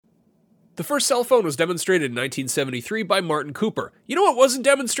The first cell phone was demonstrated in 1973 by Martin Cooper. You know what wasn't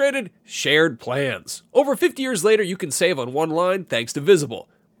demonstrated? Shared plans. Over 50 years later, you can save on one line thanks to Visible.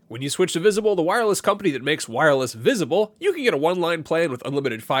 When you switch to Visible, the wireless company that makes wireless visible, you can get a one-line plan with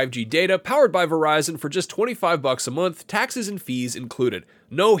unlimited 5G data powered by Verizon for just $25 a month, taxes and fees included.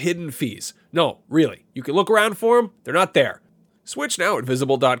 No hidden fees. No, really. You can look around for them. They're not there. Switch now at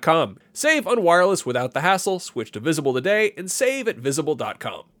Visible.com. Save on wireless without the hassle. Switch to Visible today and save at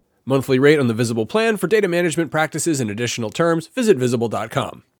Visible.com. Monthly rate on the Visible plan for data management practices and additional terms. Visit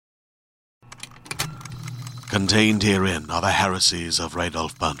Visible.com. Contained herein are the heresies of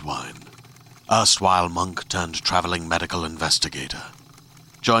Radolf Burntwine, erstwhile monk turned traveling medical investigator.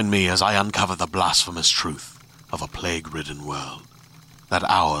 Join me as I uncover the blasphemous truth of a plague-ridden world, that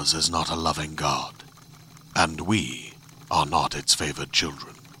ours is not a loving God, and we are not its favored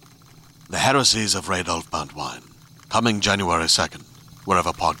children. The heresies of Radolf Burntwine, coming January 2nd,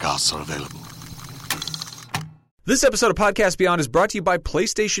 wherever podcasts are available. This episode of Podcast Beyond is brought to you by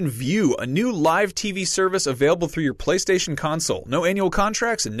PlayStation Vue, a new live TV service available through your PlayStation console. No annual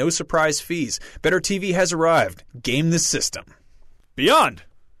contracts and no surprise fees. Better TV has arrived. Game the system. Beyond!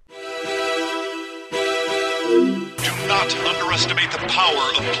 Do not underestimate the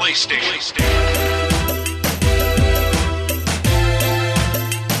power of PlayStation.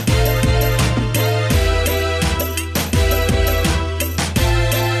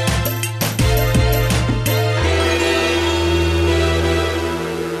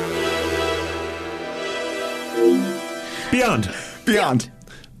 Beyond.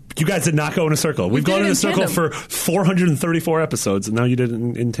 You guys did not go in a circle. We've gone in a circle for 434 episodes, and now you did it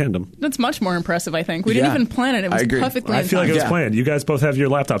in tandem. That's much more impressive, I think. We didn't even plan it. It was perfectly I feel like it was planned. You guys both have your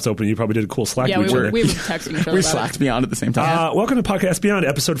laptops open. You probably did a cool Slack to each other. We were texting each other. We Slacked Beyond at the same time. Welcome to Podcast Beyond,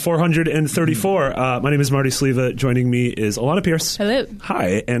 episode 434. My name is Marty Sleva. Joining me is Alana Pierce. Hello.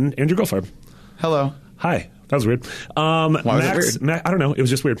 Hi. And Andrew Goldfarb. Hello. Hi. That was weird. Why was it weird? I don't know. It was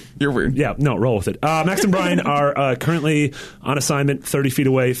just weird. You're weird. Yeah, no, roll with it. Max and Brian are currently on assignment 30 feet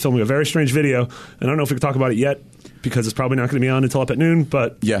away filming a very strange video. And I don't know if we can talk about it yet because it's probably not going to be on until up at noon.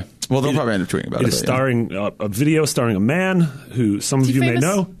 But yeah. Well, they'll probably end up tweeting about it. It is starring a video starring a man who some of you may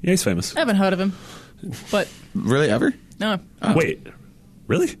know. Yeah, he's famous. I haven't heard of him. But really, ever? No. Oh. Wait.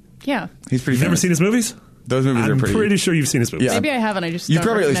 Really? Yeah. He's pretty famous. You've never seen his movies? Those movies are pretty... I'm pretty sure you've seen his movies. Yeah. Maybe I haven't. I just you've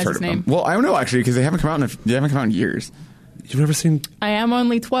probably at least heard of them. Well, I don't know actually because they haven't come out in years. You've never seen? I am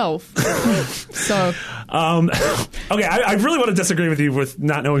only 12. So. Okay, I really want to disagree with you with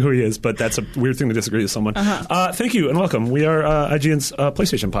not knowing who he is, but that's a weird thing to disagree with someone. Thank you and welcome. We are IGN's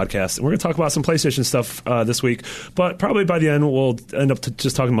PlayStation podcast, and we're going to talk about some PlayStation stuff this week, but probably by the end we'll end up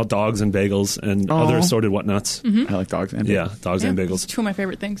just talking about dogs and bagels and other assorted whatnots. Mm-hmm. I like dogs and bagels. Yeah, dogs and bagels. Two of my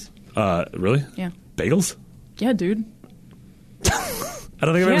favorite things. Really? Yeah. Bagels? Yeah, dude. I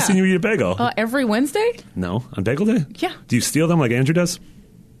don't think I've ever seen you eat a bagel. Every Wednesday? No. On Bagel Day? Yeah. Do you steal them like Andrew does?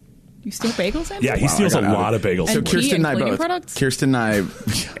 You steal bagels, Andrew? Yeah, he steals a lot of bagels. And so Kirsten and I both. Products? Kirsten and I...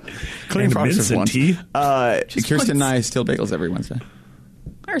 cleaning products mints and tea? Kirsten and I steal bagels every Wednesday.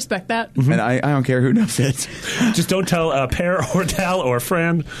 I respect that. Mm-hmm. And I don't care who knows it. Just don't tell Per or Dal or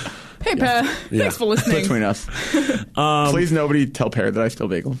Fran. Hey, Per. Thanks for listening. Between us. Please nobody tell Per that I steal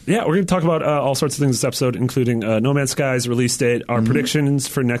bagels. Yeah, we're going to talk about all sorts of things this episode, including No Man's Sky's release date, our predictions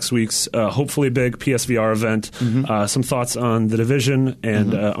for next week's hopefully big PSVR event, some thoughts on The Division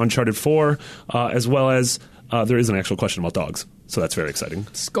and Uncharted 4, as well as there is an actual question about dogs. So that's very exciting.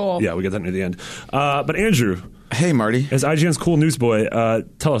 Score. Yeah, we get that near the end. But Andrew. Hey, Marty. As IGN's cool newsboy,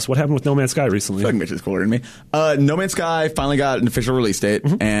 tell us, what happened with No Man's Sky recently? I feel like Mitch is cooler than me. No Man's Sky finally got an official release date,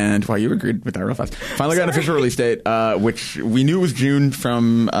 and you agreed with that real fast. Finally got an official release date, which we knew was June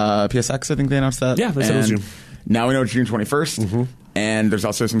from PSX, I think they announced that. Yeah, they said it was June. Now we know it's June 21st, and there's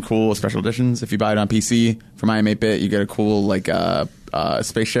also some cool special editions. If you buy it on PC from IM8-bit, you get a cool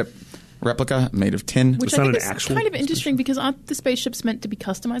spaceship replica made of tin. Which I think is kind of interesting because aren't the spaceships meant to be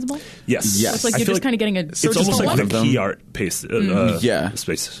customizable? Yes. So it's like you're just kind of getting a... It's almost like the key art paste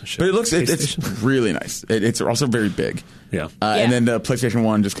spaceship. But it looks... It's really nice. It's also very big. Yeah. And then the PlayStation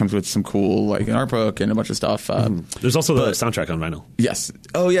 1 just comes with some cool, an art book and a bunch of stuff. There's also the soundtrack on vinyl. Yes.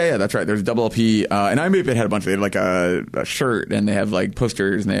 Oh, yeah, that's right. There's a double LP. And IMAP had a bunch. They had a shirt, and they have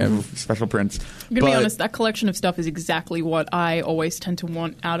posters, and they have special prints. I'm going to be honest, that collection of stuff is exactly what I always tend to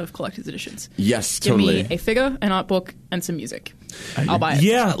want out of collector's editions. Yes, totally. Give me a figure, an art book, and some music. I'll buy it.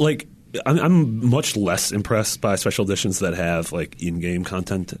 Yeah, I'm much less impressed by special editions that have like in-game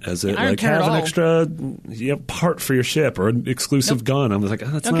content as it I don't like care at have an all. extra part for your ship or an exclusive gun. I'm like,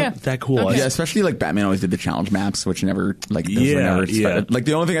 that's not that cool. Okay. Yeah, especially like Batman always did the challenge maps, which never like those were Yeah, never yeah. like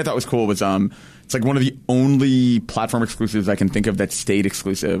the only thing I thought was cool was it's like one of the only platform exclusives I can think of that stayed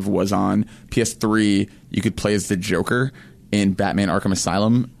exclusive was on PS3. You could play as the Joker in Batman Arkham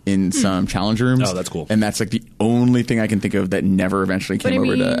Asylum in some challenge rooms. Oh, that's cool. And that's like the only thing I can think of that never eventually came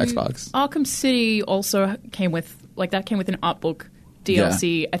over to Xbox. Arkham City also came with an art book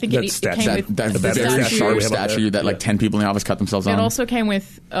DLC. Yeah. I think That it statue. came with That the very statue. sharp we have up there. statue that like 10 people in the office cut themselves It on. also came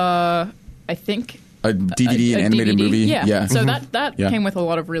with I think a DVD, an animated DVD. movie. Yeah. So Mhm. that Yeah. came with a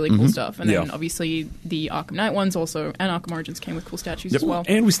lot of really cool stuff. And then Yeah. obviously the Arkham Knight ones also, and Arkham Origins came with cool statues as well.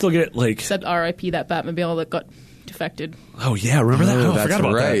 And we still get like, Except RIP that Batmobile that got defected. oh yeah, remember that? Oh, I that's forgot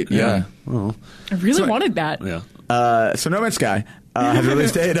about right. that. Yeah. Oh, I really wanted that. yeah. So No Man's Sky has a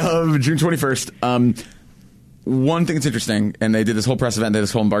release date of June 21st. One thing that's interesting, and they did this whole press event, they did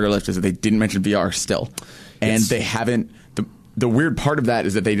this whole embargo lift, is that they didn't mention VR still. And Yes. they haven't... The weird part of that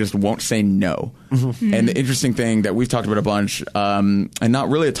is that they just won't say no. And the interesting thing that we've talked about a bunch, and not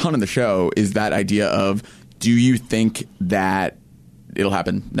really a ton on the show, is that idea of, do you think that it'll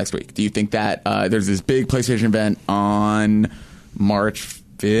happen next week? Do you think that there's this big PlayStation event on March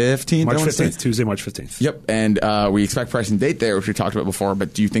 15th? March I wanna say? 15th, Tuesday, March 15th. Yep, and we expect price and date there, which we talked about before,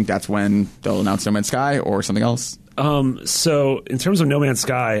 but do you think that's when they'll announce No Man's Sky or something else? So in terms of No Man's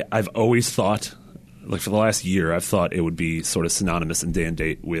Sky, I've always thought, like for the last year, I've thought it would be sort of synonymous in day and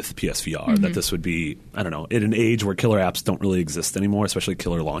date with PSVR. That this would be, I don't know, in an age where killer apps don't really exist anymore, especially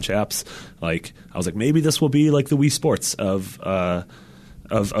killer launch apps. Like I was like, maybe this will be like the Wii Sports of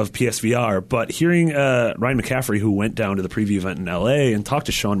PSVR. But hearing Ryan McCaffrey, who went down to the preview event in LA and talked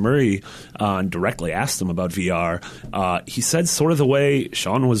to Sean Murray and directly asked him about VR, he said sort of the way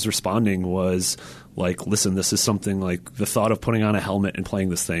Sean was responding was like, listen, this is something like the thought of putting on a helmet and playing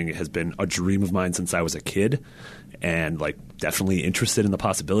this thing has been a dream of mine since I was a kid. And like definitely interested in the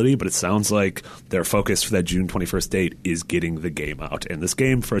possibility, but it sounds like their focus for that June 21st date is getting the game out. And this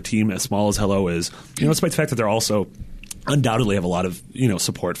game for a team as small as Hello is, despite the fact that they're also undoubtedly have a lot of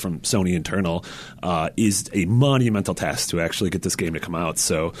support from Sony internal, is a monumental task to actually get this game to come out.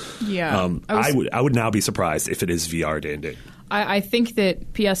 So Yeah. I would now be surprised if it is VR day and date. I think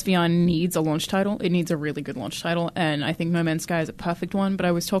that PSVR needs a launch title. It needs a really good launch title, and I think No Man's Sky is a perfect one. But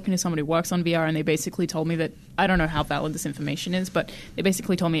I was talking to somebody who works on VR, and they basically told me that, I don't know how valid this information is, but they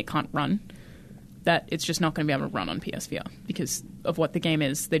basically told me it can't run. That it's just not going to be able to run on PSVR because of what the game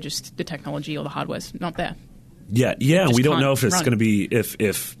is. The technology or the hardware's not there. Yeah. just We don't can't know if it's run. going to be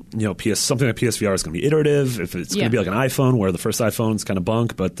if something like PSVR is going to be iterative. If it's going to be like an iPhone, where the first iPhone's kind of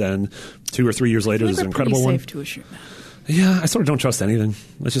bunk, but then 2 or 3 years later there's an incredible one. Safe to assume that. Yeah, I sort of don't trust anything.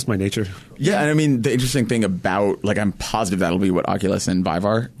 That's just my nature. Yeah, and I mean, the interesting thing about, like, I'm positive that'll be what Oculus and Vive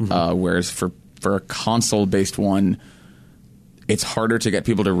are, whereas for a console-based one, it's harder to get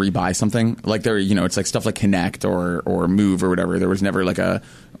people to rebuy something. Like, it's like stuff like Kinect or Move or whatever. There was never, like, a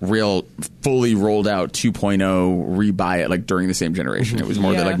real fully rolled out 2.0 rebuy it, like, during the same generation. It was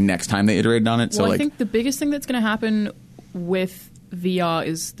more that, like, next time they iterated on it. So, Well, I like, think the biggest thing that's going to happen with VR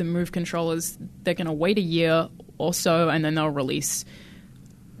is the Move controllers. They're going to wait a year or so, and then they'll release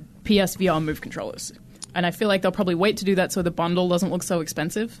PSVR Move controllers. And I feel like they'll probably wait to do that so the bundle doesn't look so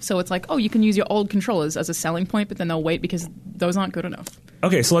expensive. So it's like, oh, you can use your old controllers as a selling point, but then they'll wait because those aren't good enough.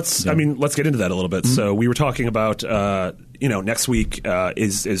 Okay, so let's get into that a little bit. So we were talking about, next week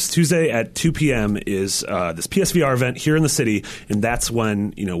is Tuesday at 2 p.m. is this PSVR event here in the city, and that's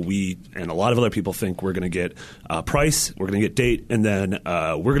when we and a lot of other people think we're going to get price, we're going to get date, and then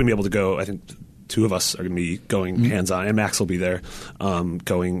we're going to be able to go. I think 2 of us are going to be going hands-on, and Max will be there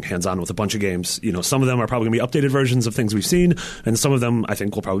going hands-on with a bunch of games. Some of them are probably going to be updated versions of things we've seen, and some of them I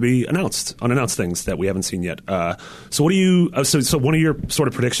think will probably be unannounced things that we haven't seen yet. So what do you so one of your sort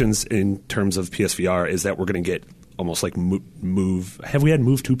of predictions in terms of PSVR is that we're going to get almost like Move. Have we had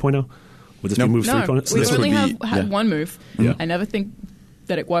Move 2.0? Would this be Move 3.0? So we this only would be, had one Move. Yeah. I never think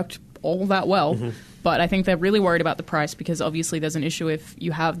that it worked all that well. But I think they're really worried about the price because obviously there's an issue if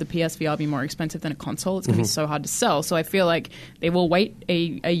you have the PSVR be more expensive than a console. It's going to be so hard to sell. So I feel like they will wait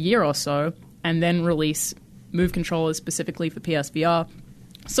a year or so and then release Move controllers specifically for PSVR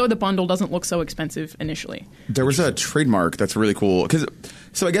so the bundle doesn't look so expensive initially. there was a trademark that's really cool.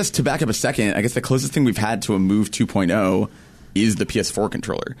 So I guess to back up a second, I guess the closest thing we've had to a Move 2.0 is the PS4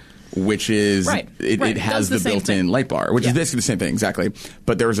 controller, which is it has the built-in light bar, which is basically the same thing, exactly.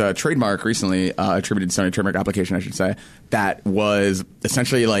 But there was a trademark recently, attributed to Sony, trademark application, I should say, that was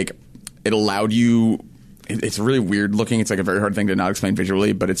essentially like it allowed you. it's really weird looking. It's like a very hard thing to not explain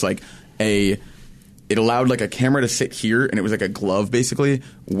visually, but it's like it allowed like a camera to sit here, and it was like a glove basically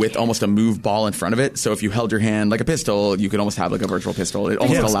with almost a move ball in front of it. So if you held your hand like a pistol, you could almost have like a virtual pistol. It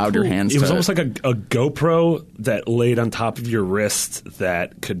almost allowed your hands. It was almost like a GoPro that laid on top of your wrist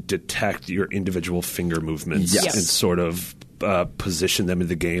that could detect your individual finger movements and sort of position them in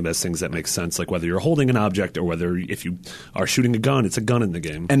the game as things that make sense, like whether you're holding an object or whether if you are shooting a gun, it's a gun in the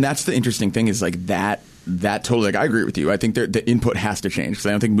game. And that's the interesting thing is like that totally, like I agree with you. I think the input has to change because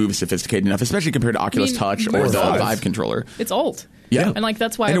I don't think Move is sophisticated enough, especially compared to Oculus Touch or the Vive controller. It's old. Yeah. And like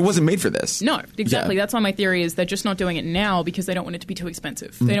that's why. And it wasn't made for this. No, exactly. Yeah. That's why my theory is they're just not doing it now because they don't want it to be too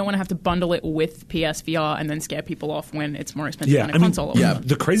expensive. They don't want to have to bundle it with PSVR and then scare people off when it's more expensive than a console.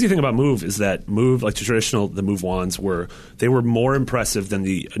 The crazy thing about Move is that Move, like the Move wands, were more impressive than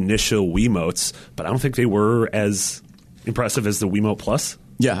the initial Wiimotes, but I don't think they were as impressive as the Wiimote Plus.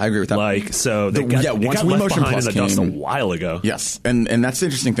 Yeah, I agree with that. Like, so they got once left Wii Motion behind Plus in the dust a came, while ago. Yes, and that's the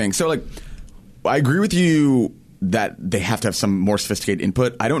interesting thing. So, like, I agree with you that they have to have some more sophisticated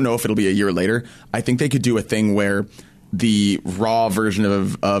input. I don't know if it'll be a year later. I think they could do a thing where the raw version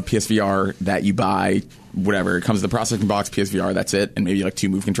of PSVR that you buy, whatever, it comes with the processing box, PSVR, that's it, and maybe like 2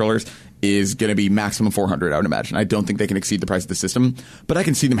 Move controllers, is going to be maximum $400, I would imagine. I don't think they can exceed the price of the system, but I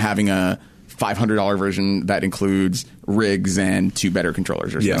can see them having a $500 version that includes rigs and 2 better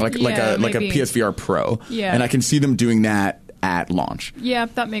controllers or something like a PSVR Pro. Yeah. And I can see them doing that at launch. Yeah,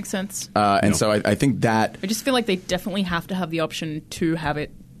 that makes sense. So I think that I just feel like they definitely have to have the option to have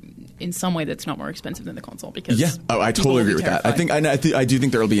it in some way that's not more expensive than the console because I totally agree with that. I do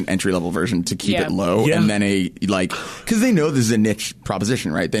think there will be an entry level version to keep it low and then because they know this is a niche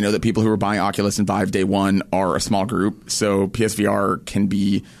proposition, right? They know that people who are buying Oculus and Vive day one are a small group, so PSVR can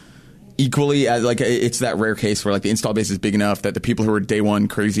be equally as like it's that rare case where like the install base is big enough that the people who are day one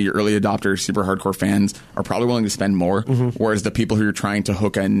crazy early adopters, super hardcore fans are probably willing to spend more, whereas the people who are trying to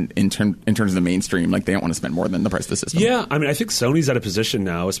hook in terms of the mainstream, like they don't want to spend more than the price of the system. Yeah, I mean, I think Sony's at a position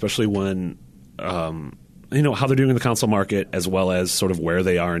now, especially when how they're doing in the console market, as well as sort of where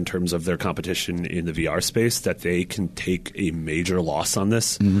they are in terms of their competition in the VR space, that they can take a major loss on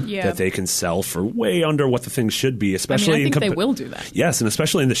this, that they can sell for way under what the thing should be, especially I think they will do that. Yes, and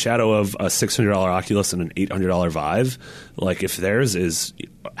especially in the shadow of a $600 Oculus and an $800 Vive. Like if theirs is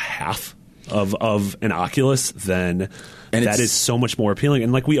half of an Oculus, then that is so much more appealing.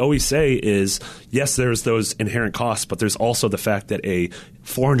 And like we always say is, yes, there's those inherent costs, but there's also the fact that a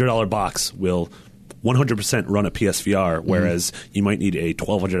 $400 box will 100% run a PSVR, whereas you might need a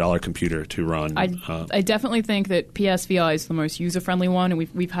 $1,200 computer to run. I definitely think that PSVR is the most user-friendly one, and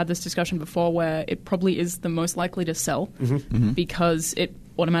we've had this discussion before where it probably is the most likely to sell because it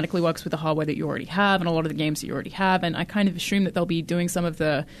automatically works with the hardware that you already have and a lot of the games that you already have, and I kind of assume that they'll be doing some of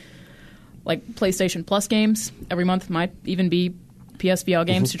the like PlayStation Plus games every month might even be PSVR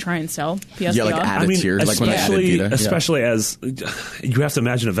games to try and sell PSVR. Yeah, like add a tier, like when they added Vita. Especially as you have to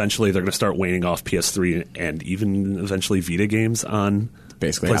imagine eventually they're going to start waning off PS3 and even eventually Vita games on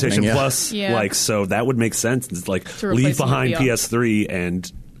basically PlayStation Plus. Like, so that would make sense. It's like leave behind PS3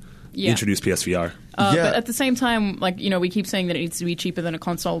 and introduce PSVR. But at the same time, like, we keep saying that it needs to be cheaper than a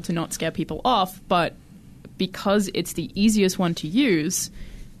console to not scare people off, but because it's the easiest one to use,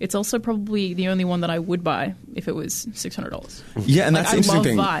 it's also probably the only one that I would buy if it was $600. Yeah, and that's the interesting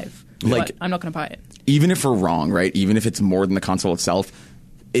thing. I love Vive, but I'm not going to buy it. Even if we're wrong, right? Even if it's more than the console itself,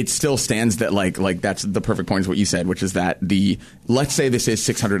 it still stands that like that's the perfect point is what you said, which is that let's say this is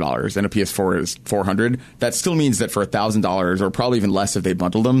 $600 and a PS4 is $400. That still means that for $1,000 or probably even less if they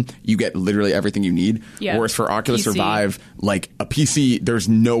bundle them, you get literally everything you need. Yeah. Whereas for Oculus or Vive, like a PC, there's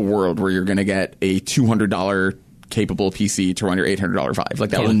no world where you're going to get a $200 capable PC to run your $800 Vive. Like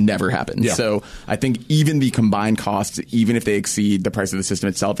that will never happen. Yeah. So I think even the combined costs, even if they exceed the price of the system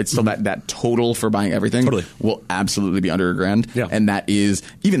itself, it's still that total for buying everything will absolutely be under $1,000. Yeah. And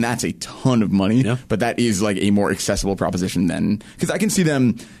that's a ton of money, but that is like a more accessible proposition than, because I can see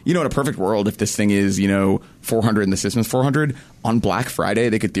them, in a perfect world, if this thing is, $400 and the system is $400, on Black Friday,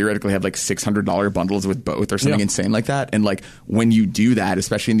 they could theoretically have like $600 bundles with both or something insane like that. And like when you do that,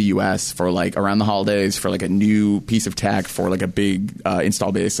 especially in the US for like around the holidays, for like a new piece of tech, for like a big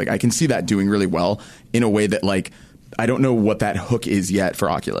install base, like I can see that doing really well in a way that like I don't know what that hook is yet for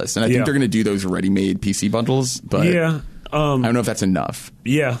Oculus. And I think they're going to do those ready-made PC bundles, but I don't know if that's enough.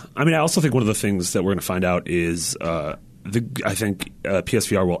 Yeah. I mean, I also think one of the things that we're going to find out is I think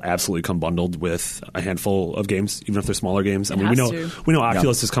PSVR will absolutely come bundled with a handful of games, even if they're smaller games. I mean, we know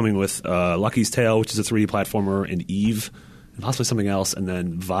Oculus is coming with Lucky's Tale, which is a 3D platformer, and Eve, and possibly something else, and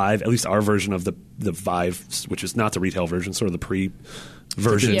then Vive. At least our version of the Vive, which is not the retail version, sort of the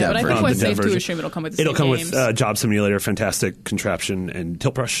version. Yeah, but I think version. we're The dev safe to version. assume it'll come with the It'll same come games. with Job Simulator, Fantastic Contraption, and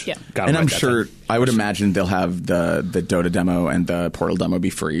Tilt Brush. Yeah. Gotta And write I'm that sure, down. I would imagine they'll have the Dota demo and the Portal demo be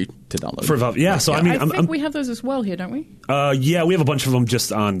free to download. For Valve, yeah. So I mean, I think we have those as well here, don't we? yeah, we have a bunch of them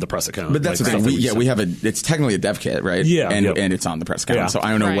just on the press account. But that's the like, thing. stuff that We sent. have it's technically a dev kit, right? Yeah, and yep. and it's on the press account. Yeah. So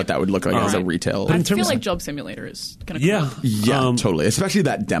I don't know Right. what that would look like as a Right. retail. I in terms feel like of- Job Simulator is going to Yeah, Yeah, totally. Especially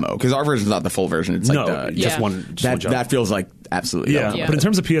that demo, because our version's not the full version. It's like no, the, just Yeah. one. Just that one job. that feels like absolutely Yeah. Yeah. But in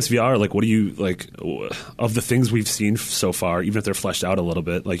terms of PSVR, like, what do you like of the things we've seen so far? Even if they're fleshed out a little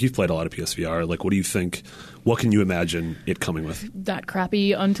bit, like you've played a lot of PSVR. Like, what do you think? What can you imagine it coming with? that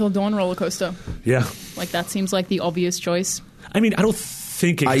crappy Until Dawn roller coaster. Yeah, Like that seems like the obvious choice. I mean, I don't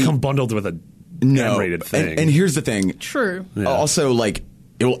think it I- can come bundled with a no. M-rated thing. And here's the thing. True. Also, like,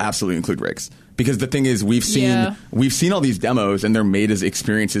 it will absolutely include rigs. Because the thing is, we've seen Yeah. all these demos, and they're made as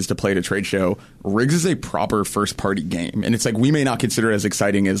experiences to play at a trade show. Rigs is a proper first party game, and it's like we may not consider it as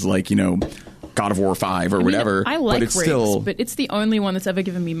exciting as like God of War 5 or whatever. I like but it's Rigs, still. but it's the only one that's ever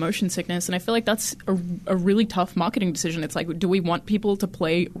given me motion sickness, and I feel like that's a really tough marketing decision. It's like, do we want people to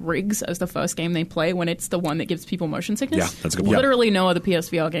play Rigs as the first game they play when it's the one that gives people motion sickness? Yeah, that's a good point. Literally no other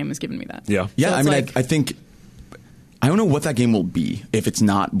PSVR game has given me that. Yeah. Yeah, So I it's mean, like- I think I don't know what that game will be if it's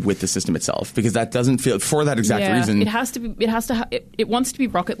not with the system itself, because that doesn't feel for that exact Yeah, reason. it has to be. It wants to be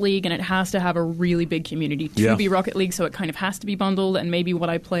Rocket League, and it has to have a really big community to Yeah. be Rocket League. So it kind of has to be bundled. And maybe what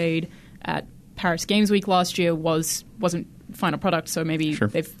I played at Paris Games Week last year wasn't final product. So maybe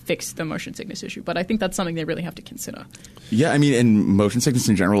they've fixed the motion sickness issue. But I think that's something they really have to consider. Yeah, I mean, and motion sickness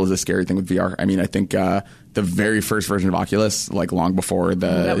in general is a scary thing with VR. I mean, I think the very first version of Oculus, like long before the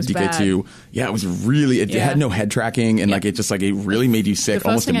that was DK2, yeah, it was really it Yeah. had no head tracking, and like it just like it really made you The sick first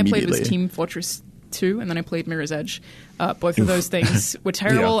almost thing I played immediately. was Team Fortress 2, and then I played Mirror's Edge. Both of those things were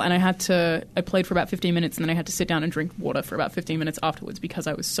terrible, Yeah. and I played for about 15 minutes, and then I had to sit down and drink water for about 15 minutes afterwards because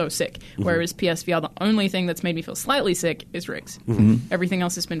I was so sick. Whereas PSVR, the only thing that's made me feel slightly sick is Rigs. Everything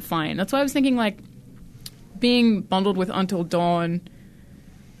else has been fine. That's why I was thinking, like, being bundled with Until Dawn,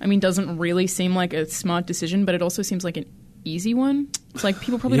 I mean, doesn't really seem like a smart decision, but it also seems like an easy one. It's like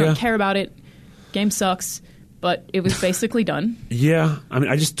people probably Yeah. don't care about it. Game sucks, but it was basically done. Yeah, I mean,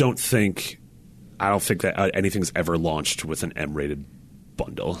 I don't think that anything's ever launched with an M-rated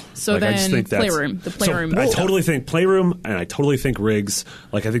bundle. So like, I just then think that's, Playroom, the Playroom I stuff. totally think Playroom, and I totally think Rigs.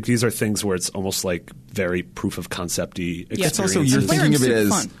 Like, I think these are things where it's almost like very proof of concept-y experiences. It's also Playroom's thinking of it super as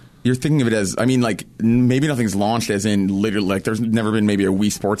fun. you're thinking of it as, I mean, like maybe nothing's launched as in literally like there's never been maybe a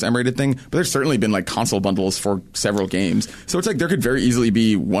Wii Sports M-rated thing, but there's certainly been like console bundles for several games. So it's like there could very easily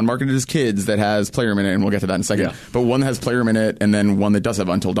be one marketed as kids that has Playroom in it, and we'll get to that in a second. Yeah. But one that has Playroom in it, and then one that does have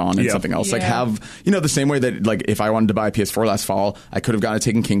Until Dawn and Yeah. something else. Like Yeah. have the same way that like if I wanted to buy a PS4 last fall, I could have gotten a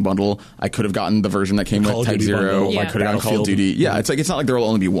Taken King bundle. I could have gotten the version that came Call with of Type Duty Zero. bundle, Yeah. I could have gotten Call of Battlefield. Duty. Yeah, it's like it's not like there will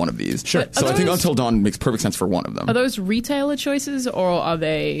only be one of these. Sure. But So are I think those- Until Dawn makes perfect sense for one of them. Are those retailer choices, or are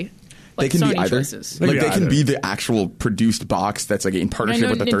they like They can Sony be either. choices? They Like can they be can either. be the actual produced box that's like in I partnership know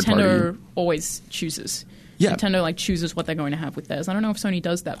with the third Nintendo party. always chooses. Yeah. Nintendo like chooses what they're going to have with theirs. I don't know if Sony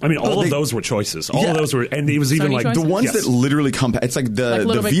does that. I mean, all Oh, of they- those were choices. All Yeah. of those were, and it was even Sony like choices? The ones Yes. that literally come, it's like Like the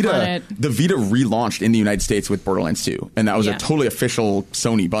Little Big Vita. Planet. The Vita relaunched in the United States with Borderlands 2, and that was Yeah. a totally official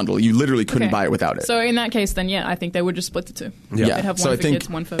Sony bundle. You literally couldn't Okay. buy it without it. So in that case, then yeah, I think they would just split the two. Yeah. They'd have so one I for think, kids,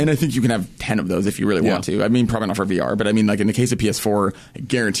 one for. and I think you can have 10 of those if you really want Yeah. to. I mean, probably not for VR, but I mean, like in the case of PS4, I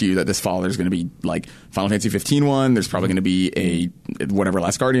guarantee you that this fall there's going to be like Final Fantasy 15 one. There's probably going to be a whatever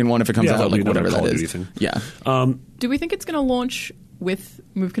Last Guardian one if it comes Yeah, out, there'll be like whatever another Call that of is. Duty thing. Yeah. Do we think it's going to launch with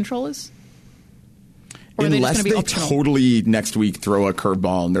Move controllers? Or are they just Unless going to they be optional? totally next week throw a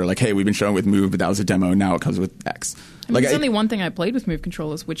curveball and they're like, "Hey, we've been showing with Move, but that was a demo. Now it comes with X." I mean, there's only one thing I played with Move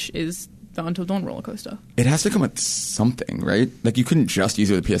controllers, which is the Until Dawn roller coaster. it has to come with something, right? Like you couldn't just use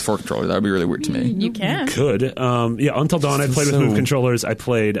it with a PS4 controller. That would be really weird to me. You can. could. Yeah, Until Dawn, I played with So- Move controllers. I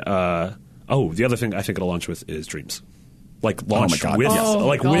played. The other thing I think it'll launch with is Dreams. Like launch God, with, yes. Oh,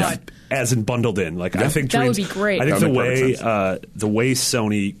 like God. with, as in bundled in. Like I think That would Dreams, be great. I think That the would make way perfect the way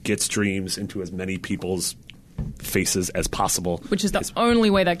Sony gets Dreams into as many people's faces as possible, Which is the only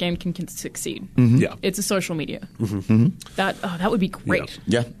way that game can succeed. yeah, It's a social media. That would be great.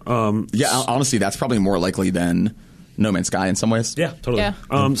 Yeah. Honestly, that's probably more likely than No Man's Sky in some ways. yeah, totally.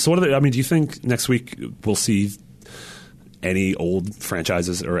 Yeah. So what are the? I mean, do you think next week we'll see any old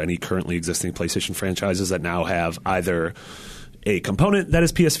franchises or any currently existing PlayStation franchises that now have either a component that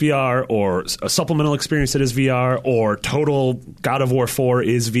is PSVR or a supplemental experience that is VR or total God of War 4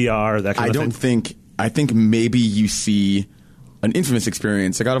 is VR, that kind of thing? I think maybe you see an Infamous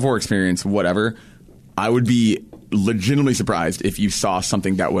experience, a God of War experience, whatever. I would be legitimately surprised if you saw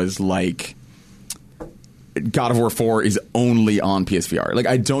something that was like God of War 4 is only on PSVR. Like,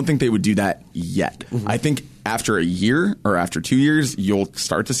 I don't think they would do that yet. I think after a year or after 2 years, you'll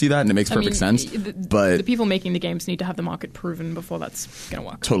start to see that, and it makes perfect sense. But the people making the games need to have the market proven before that's going to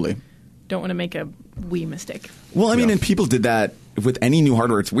work. Totally. Don't want to make a Wii mistake. Well, I mean, and people did that with any new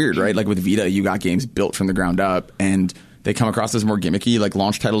hardware. It's weird, right? Like with Vita, you got games built from the ground up, and they come across as more gimmicky. Like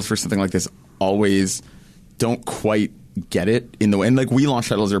launch titles for something like this always don't quite get it in the way. And like Wii launch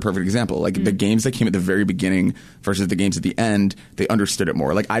titles are a perfect example. Like the games that came at the very beginning versus the games at the end, they understood it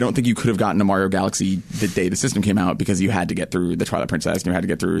more. Like I don't think you could have gotten a Mario Galaxy the day the system came out because you had to get through the Twilight Princess and you had to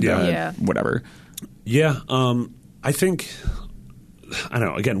get through the whatever. Yeah, I think... I don't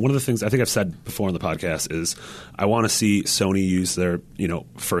know. Again, one of the things I think I've said before on the podcast is I want to see Sony use their,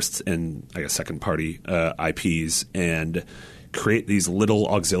 first and I guess second party IPs and create these little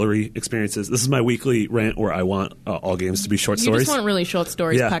auxiliary experiences. This is my weekly rant where I want all games to be short stories. You just want really short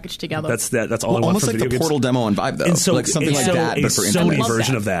stories packaged together. That's all I want almost from like video the games. Portal demo on Vive, though. And so like something like that, but for Sony Sony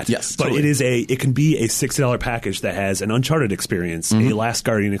version of that. Yes, but totally. it can be a $60 package that has an Uncharted experience, a Last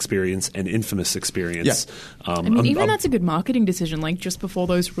Guardian experience, an Infamous experience. Yeah. Even that's a good marketing decision. Like just before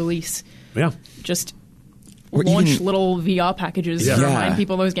those release, just launch little VR packages to remind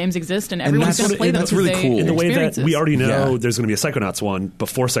people those games exist, and everyone's going to play them. That's really cool. In the way that we already know there's going to be a Psychonauts one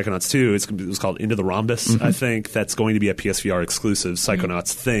before Psychonauts 2. It was called Into the Rhombus, I think. That's going to be a PSVR exclusive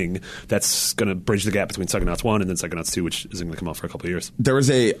Psychonauts thing that's going to bridge the gap between Psychonauts 1 and then Psychonauts 2, which isn't going to come out for a couple of years. There was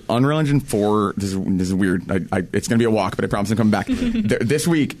a Unreal Engine 4. This is weird. It's going to be a walk, but I promise I'm coming back. This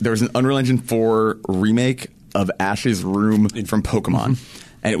week, there was an Unreal Engine 4 remake of Ash's room from Pokemon.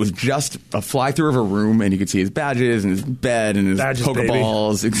 And it was just a fly-through of a room, and you could see his badges and his bed and his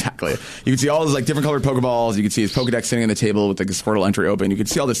Pokeballs. Baby. Exactly. You could see all his like different colored Pokeballs. You could see his Pokedex sitting on the table with like his portal entry open. You could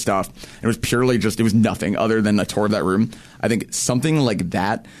see all this stuff. And it was purely it was nothing other than a tour of that room. I think something like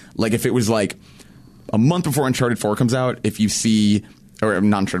that, like if it was like a month before Uncharted 4 comes out, if you see, or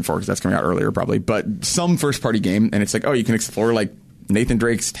not Uncharted 4 because that's coming out earlier probably, but some first-party game, and it's like, oh, you can explore like Nathan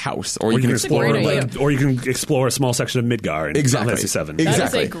Drake's house, or you can explore, or you can explore a small section of Midgar in Final Fantasy VII. Exactly, that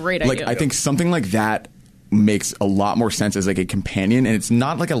is a great idea. Like I think something like that makes a lot more sense as like a companion, and it's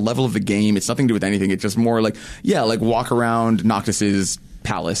not like a level of the game. It's nothing to do with anything. It's just more like like walk around Noctis's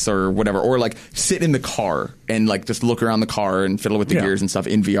palace or whatever, or like sit in the car and like just look around the car and fiddle with the gears and stuff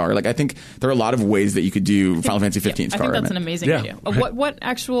in VR. Like I think there are a lot of ways that you could do Final Fantasy 15's car. I think that's an amazing idea. What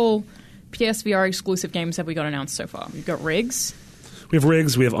actual PSVR exclusive games have we got announced so far? We've got Rigs. We have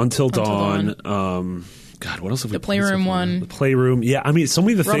Rigs. We have Until Dawn. God, what else have we? The Playroom one. The Playroom. Yeah, I mean, so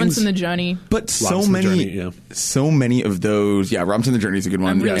many of the things. Robinson the Journey. But so many of those. Yeah, Robinson the Journey is a good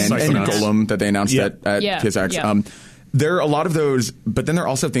one. Really and Golem that they announced at PSX. Yeah. There are a lot of those, but then there are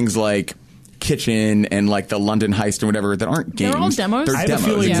also things like Kitchen and like the London Heist and whatever that aren't games. They're all demos. They're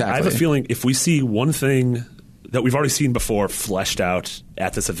demos, exactly. I have a feeling if we see one thing that we've already seen before fleshed out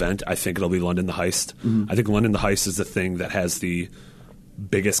at this event, I think it'll be London the Heist. I think London the Heist is the thing that has the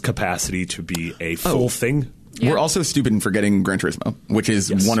biggest capacity to be a full thing. We're also stupid in forgetting Gran Turismo, which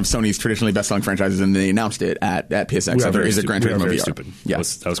is one of Sony's traditionally best-selling franchises, and they announced it at PSX. So there is a Gran Turismo VR. Stupid. Yeah, that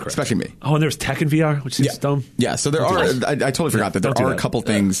was correct. Especially me. Oh, and there's Tekken VR, which seems dumb. Yeah, so there are. I totally forgot that there are a couple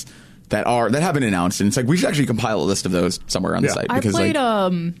things that have been announced, and it's like we should actually compile a list of those somewhere on the site. Because I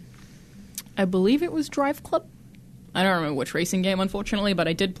played, I believe it was Drive Club. I don't remember which racing game, unfortunately, but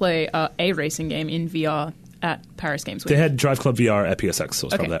I did play a racing game in VR at Paris Games Week. They had Drive Club VR at PSX, so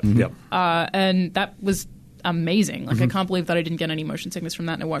it's probably that. Yep. And that was amazing. Like I can't believe that I didn't get any motion sickness from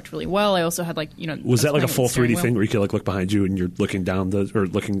that, and it worked really well. I also had was that like a full 3D thing where you could like look behind you and you're looking down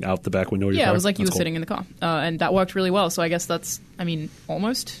looking out the back window of your car? Yeah, it was like you were sitting in the car, and that worked really well. So I guess that's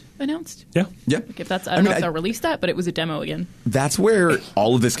almost announced. Yeah. Like if that's I don't know if they'll release that, but it was a demo again. That's where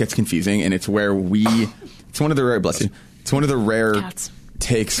all of this gets confusing, and it's where it's one of the rare It's one of the rare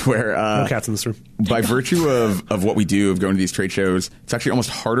takes where no cats in this room. By virtue of what we do, of going to these trade shows, it's actually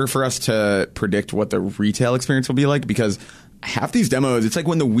almost harder for us to predict what the retail experience will be like, because half these demos, it's like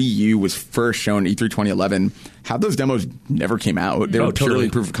when the Wii U was first shown at E3 2011, half those demos never came out. They were purely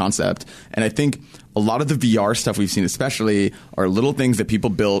proof of concept. And I think a lot of the VR stuff we've seen especially are little things that people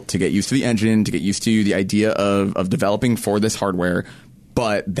built to get used to the engine, to get used to the idea of developing for this hardware,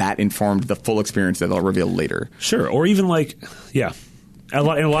 but that informed the full experience that they'll reveal later. Sure. Or even a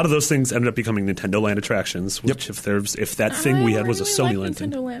lot of those things ended up becoming Nintendo Land attractions. Which, if that thing we had was a Sony Land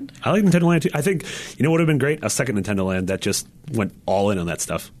thing, Land. I like Nintendo Land too. I think what would have been great, a second Nintendo Land that just went all in on that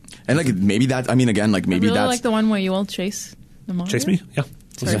stuff. And maybe that. I mean, again, maybe I really that's like the one where you all chase the Mario. Chase me, yeah,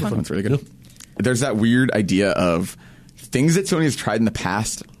 it's very fun. It's really good. There's that weird idea of things that Sony has tried in the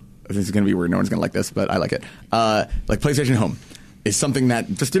past. This is going to be weird. No one's going to like this, but I like it. Like PlayStation Home. is something that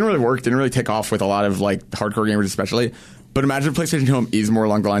just didn't really work, didn't really take off with a lot of like hardcore gamers especially. But imagine if PlayStation Home is more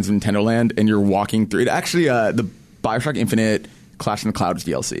along the lines of Nintendo Land and you're walking through it. Actually, the BioShock Infinite Clash in the Clouds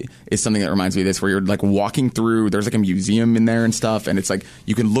DLC is something that reminds me of this, where you're like walking through, there's like a museum in there and stuff, and it's like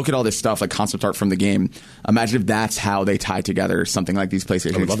you can look at all this stuff, like concept art from the game. Imagine if that's how they tie together something like these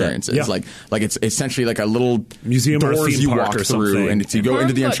PlayStation experiences. Yeah. Like it's essentially like a little museum or a doors theme you park walk or through, something. and you go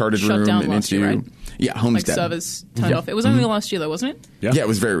into the Uncharted room and into year, right? yeah, Home's Like dead. servers turned off. It was only last year though, wasn't it? Yeah, it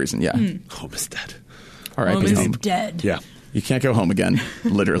was very recent. Yeah, Home is dead. all right, Home is Home. dead. Yeah. You can't go home again,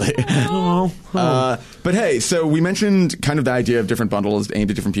 literally. Oh. But hey, so we mentioned kind of the idea of different bundles aimed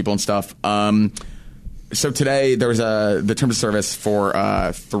at different people and stuff. So today there was the terms of service for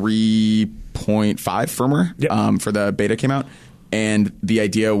 3.5 firmware Yep. for the beta came out. And the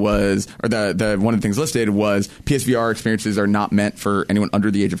idea was, or the one of the things listed was PSVR experiences are not meant for anyone under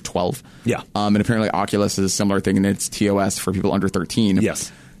the age of 12. Yeah. And apparently Oculus is a similar thing in its TOS for people under 13.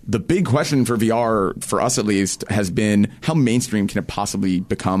 Yes. The big question for VR, for us at least, has been how mainstream can it possibly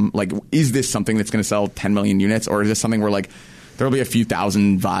become? Like, is this something that's going to sell 10 million units? Or is this something where, like, there will be a few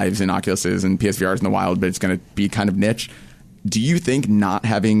thousand Vives and Oculuses and PSVRs in the wild, but it's going to be kind of niche? Do you think not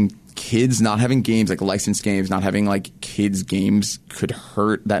having kids, not having games, like licensed games, not having, like, kids' games could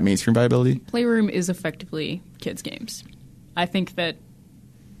hurt that mainstream viability? Playroom is effectively kids' games. I think that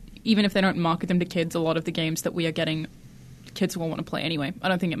even if they don't market them to kids, a lot of the games that we are getting, kids will want to play anyway. I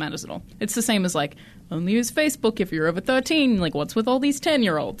don't think it matters at all. It's the same as like only use Facebook if you're over 13. Like what's with all these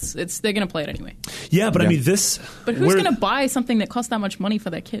 10-year-olds? They're going to play it anyway. Yeah, but I Yeah. mean this. But who's going to buy something that costs that much money for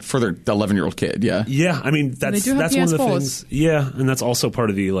their kid? For their 11-year-old kid, yeah. Yeah, I mean that's do have one of the PS4s. things. Yeah, and that's also part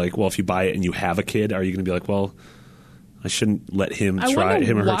of the like. Well, if you buy it and you have a kid, are you going to be like, well, I shouldn't let him I try wonder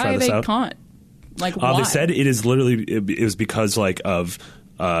him or her why try this they out? can't. Like why? They said it is literally it was because like of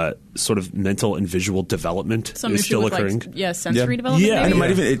sort of mental and visual development Some is issue still with occurring. like sensory Yeah. development. Yeah, And it maybe? might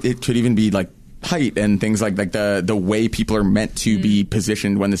even it could even be like height and things like the way people are meant to be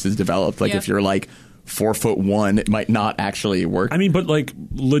positioned when this is developed. Like Yeah. if you're like 4'1", it might not actually work. I mean, but like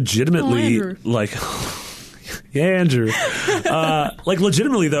legitimately, Andrew. like yeah, Andrew. Like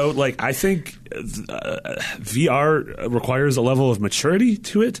legitimately though, like I think VR requires a level of maturity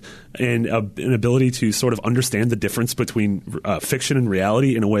to it and an ability to sort of understand the difference between fiction and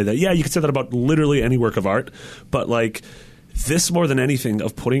reality in a way that you could say that about literally any work of art, but like. This more than anything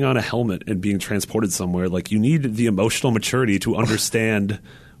of putting on a helmet and being transported somewhere, like you need the emotional maturity to understand,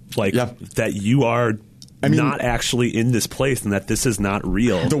 like that you are not actually in this place and that this is not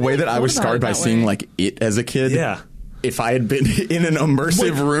real. the way that I was thought about scarred it by that seeing way. like it as a kid. Yeah. If I had been in an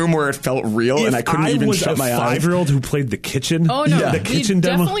immersive room where it felt real and I couldn't even was shut a my eyes. 5-year-old who played the kitchen. Oh no, Yeah. The we kitchen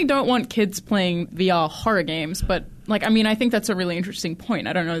demo. definitely don't want kids playing VR horror games. But like, I mean, I think that's a really interesting point.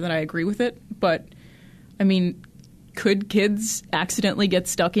 I don't know that I agree with it, but I mean, could kids accidentally get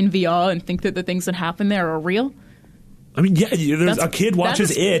stuck in VR and think that the things that happen there are real? I mean, there's a kid watches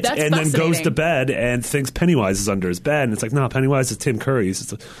that's it that's and then goes to fascinating. bed and thinks Pennywise is under his bed. And it's like, no, Pennywise is Tim Curry. He's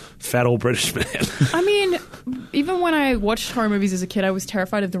just a fat old British man. I mean, even when I watched horror movies as a kid, I was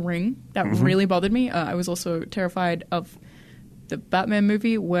terrified of The Ring. That really bothered me. I was also terrified of the Batman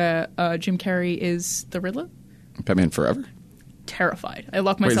movie where Jim Carrey is the Riddler. Batman Forever? Terrified. I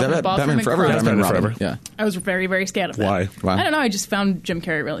locked Wait, is myself in the that bathroom Batman and Forever? or cried. Batman Batman Robin? Forever. Yeah. I was very, very scared of that. Why? Wow. I don't know. I just found Jim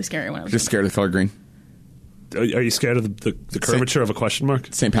Carrey really scary when I was Just scared of the color green. Are you scared of the curvature of a question mark?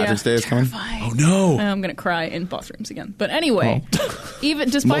 St. Patrick's Day is coming. terrifying. Oh, no. I'm going to cry in bathrooms again. But anyway, even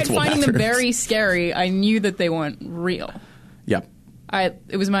despite Multiple finding them bathrooms. very scary, I knew that they weren't real. Yeah. I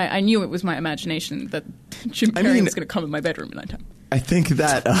knew it was my imagination that Jim Carrey mean- was going to come in my bedroom at nighttime. I think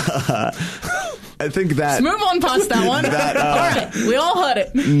that Let's move on past that one. That, all right, we all heard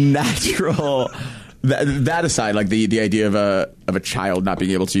it. natural that aside, like the idea of a child not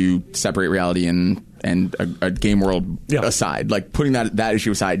being able to separate reality and a game world aside, like putting that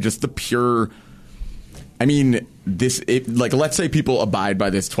issue aside, just the pure. I mean, let's say people abide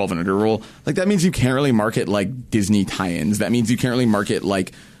by this 12 and under rule. Like that means you can't really market like Disney tie-ins. That means you can't really market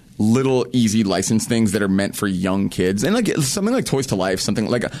like little easy license things that are meant for young kids, and like something like Toys to Life, something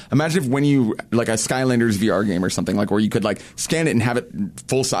like imagine if when you like a Skylanders VR game or something like where you could like scan it and have it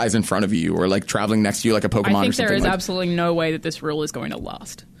full size in front of you, or like traveling next to you like a Pokemon I or think something. there is like, absolutely no way that this rule is going to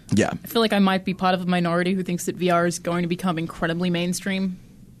last. yeah. I feel like I might be part of a minority who thinks that VR is going to become incredibly mainstream.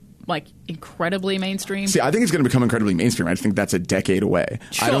 Like, incredibly mainstream. See, I think it's going to become incredibly mainstream. I just think that's a decade away.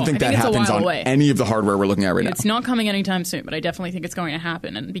 Sure, I don't think I that think it's a happens while on away. any of the hardware we're looking at right now. It's not coming anytime soon, but I definitely think it's going to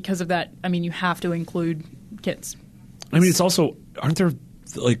happen. And because of that, I mean, you have to include kids. I mean, it's also, aren't there,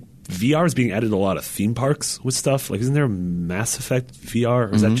 like, VR is being added to a lot of theme parks with stuff? Like, isn't there a Mass Effect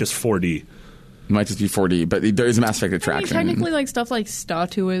VR, or is that just 4D? might just be 4D, but there is a Mass Effect attraction. Technically, like stuff like Star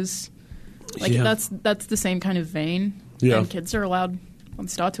Tours, like that's the same kind of vein. Yeah. And kids are allowed on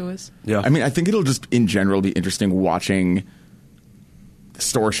Star Tours. Yeah. I mean, I think it'll just in general be interesting watching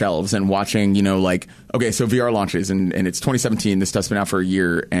store shelves and watching, like, okay, so VR launches and it's 2017. This stuff's been out for a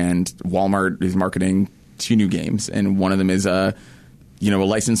year, and Walmart is marketing 2 new games, and one of them is a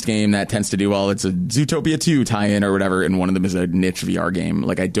licensed game that tends to do well. It's a Zootopia 2 tie-in or whatever, and one of them is a niche VR game.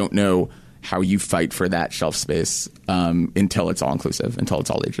 Like, I don't know how you fight for that shelf space until it's all inclusive, until it's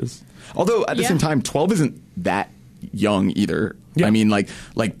all ages. Although at the same time, 12 isn't that young either. Yeah. I mean, like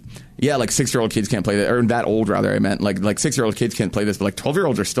 6-year-old kids can't play that, or that old rather. I meant like 6-year-old kids can't play this, but like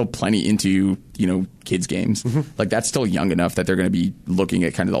 12-year-olds are still plenty into kids games. Mm-hmm. Like that's still young enough that they're going to be looking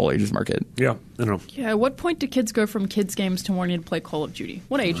at kind of the all ages market. Yeah, I don't know. Yeah, at what point do kids go from kids games to wanting to play Call of Duty?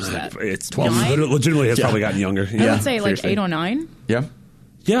 What age is that? It's 12. Legitimately, has probably gotten younger. I would say like 8 or 9. Yeah.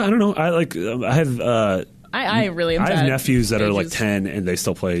 Yeah, I don't know. I have. I really am. I have nephews that ages. are like 10 and they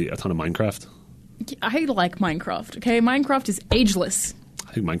still play a ton of Minecraft. I like Minecraft. Okay, Minecraft is ageless.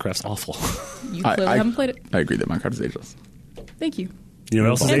 I think Minecraft's awful. You clearly haven't played it. I agree that Minecraft is ageless. Thank you. You know what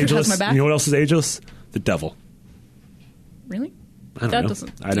else is Andrew ageless? has my back. You know what else is ageless? The devil. Really? I don't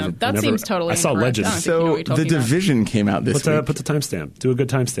know. That seems totally I saw incorrect. Legends. I don't think you know what you're The talking about. Division came out this week. Put the timestamp. Do a good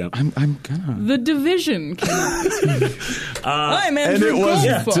timestamp. I'm gonna. The Division came out this week. I'm And Andrew it was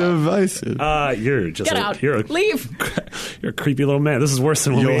Goldfarb. divisive. You're just Get out. Leave. You're a creepy little man. This is worse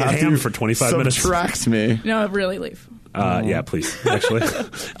than when we ate ham for 25 minutes. Subtract me. No, really leave. Yeah, please, actually.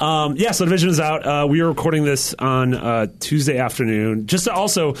 So Division is out. We are recording this on Tuesday afternoon.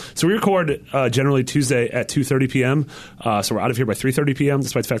 So we record generally Tuesday at 2:30 p.m., so we're out of here by 3:30 p.m.,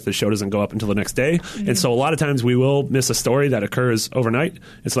 despite the fact that the show doesn't go up until the next day. Mm-hmm. And so a lot of times we will miss a story that occurs overnight.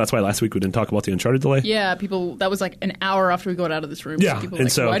 And so that's why last week we didn't talk about the Uncharted delay. Yeah, that was like an hour after we got out of this room. Yeah, people and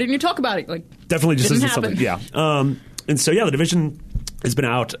like, so why didn't you talk about it? Like, definitely just didn't isn't happen. something. Yeah. And so, the Division has been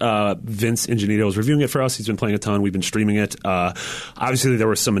out. Vince Ingenito is reviewing it for us. He's been playing a ton. We've been streaming it. Obviously, there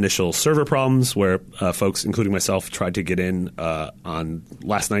were some initial server problems where folks, including myself, tried to get in on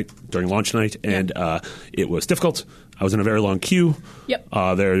last night during launch night, and it was difficult. I was in a very long queue. Yep.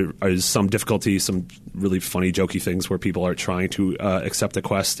 There is some difficulty, some really funny, jokey things where people are trying to accept a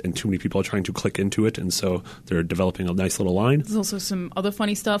quest, and too many people are trying to click into it, and so they're developing a nice little line. There's also some other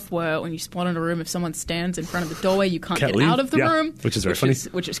funny stuff where when you spawn in a room, if someone stands in front of the doorway, you can't get leave. out of the room. Which is very funny.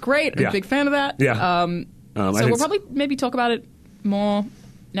 Which is great. I'm a big fan of that. Yeah. So we'll probably maybe talk about it more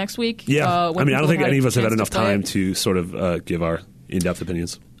next week. Yeah. I don't think any of us have had enough time to to sort of give our in-depth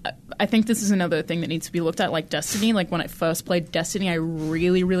opinions. I think this is another thing that needs to be looked at, like Destiny. Like when I first played Destiny, I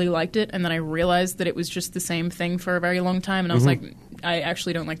really, really liked it, and then I realized that it was just the same thing for a very long time, and I was like, I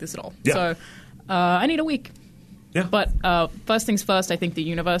actually don't like this at all. Yeah. So I need a week. Yeah. But first things first, I think the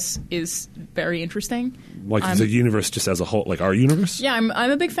universe is very interesting. Like the universe just as a whole, like our universe? Yeah, I'm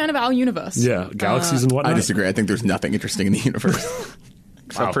a big fan of our universe. Yeah, galaxies and whatnot. I disagree. I think there's nothing interesting in the universe.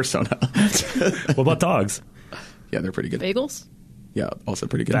 Except Persona. What about dogs? Yeah, they're pretty good. Bagels? Yeah, also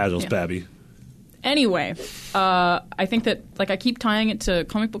pretty good. Basil's Babby. Anyway, I think that I keep tying it to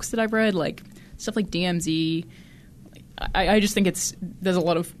comic books that I've read, like stuff like DMZ. I just think there's a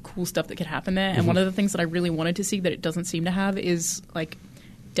lot of cool stuff that could happen there. And one of the things that I really wanted to see that it doesn't seem to have is like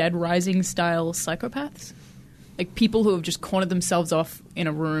Dead Rising style psychopaths. Like people who have just cornered themselves off in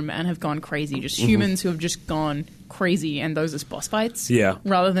a room and have gone crazy. Just humans who have just gone crazy, and those as boss fights. Yeah.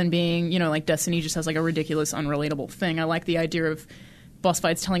 Rather than being, like Destiny just has like a ridiculous, unrelatable thing. I like the idea of boss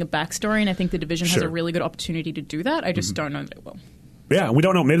fights telling a backstory, and I think the Division has a really good opportunity to do that. I just don't know that it will. Yeah, we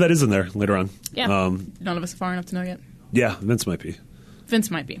don't know. Maybe that is in there later on. Yeah. None of us are far enough to know yet. Yeah, Vince might be.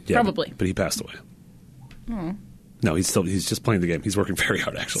 Yeah, probably. But he passed away. Oh. No, he's just playing the game. He's working very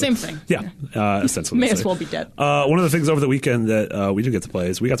hard, actually. Same thing. Yeah, ostensibly. May as well be dead. One of the things over the weekend that we did get to play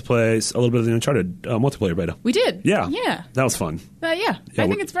is we got to play a little bit of the Uncharted multiplayer beta. We did. Yeah. Yeah. That was fun. I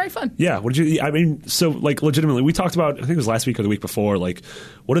think it's very fun. Yeah. What did you? I mean, so like legitimately, we talked about. I think it was last week or the week before. Like,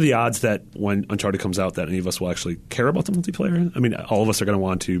 what are the odds that when Uncharted comes out, that any of us will actually care about the multiplayer? I mean, all of us are going to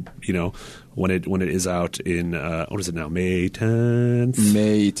want to, when it is out in what is it now? May 10th.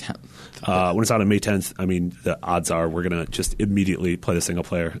 May 10th. When it's out on May 10th, I mean, the odds are we're going to just immediately play the single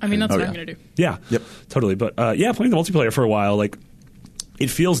player. I mean, that's what I'm going to do. Yeah. Yep. Totally. But playing the multiplayer for a while, like, it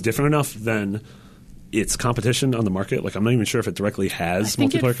feels different enough than its competition on the market. Like, I'm not even sure if it directly has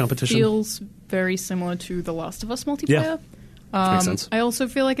multiplayer competition. It feels very similar to The Last of Us multiplayer. Yeah. Makes sense. I also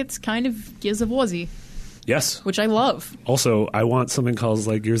feel like it's kind of Gears of Warzy. Yes. Which I love. Also, I want something called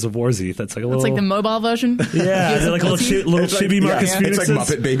like Gears of Warzy. That's like a little... It's like the mobile version. Yeah. They're like little chibi Marcus Phoenixes. It's like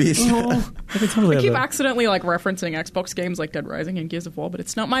Muppet Babies. I keep accidentally like referencing Xbox games like Dead Rising and Gears of War, but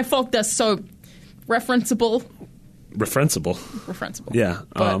it's not my fault. They're so referenceable. Referenceable. Yeah.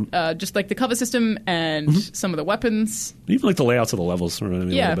 But just like the cover system and some of the weapons. Even like the layouts of the levels. Yeah. A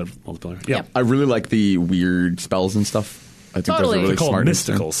little bit of multiplayer. Yeah. I really like the weird spells and stuff. I think those are really They're called smart.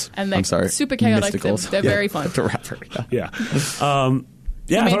 mysticals. And they're I'm sorry. super chaotic. Mysticals. They're very fun. The rapper. Yeah. I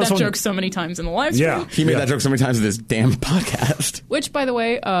made that joke so many times in the live stream. Yeah. He made that joke so many times in this damn podcast. Which, by the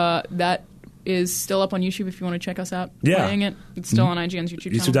way, that is still up on YouTube if you want to check us out Yeah. playing it. It's still on IGN's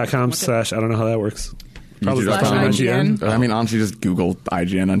YouTube channel. YouTube.com/ I don't know how that works. Probably YouTube.com. / IGN. I mean, honestly, just Google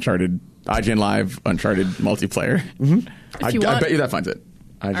IGN Uncharted, IGN Live Uncharted multiplayer. If you I want. bet you that finds it.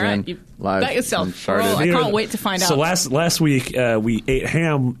 IGN All right, you Live bet yourself. Uncharted. I can't wait to find out. So last week we ate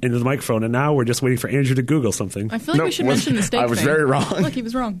ham into the microphone, and now we're just waiting for Andrew to Google something. I feel like Nope, we should mention the steak I was thing. very wrong. Look, he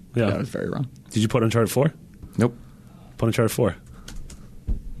was wrong. Yeah. I was very wrong. Did you put Uncharted 4? Nope. Put Uncharted 4.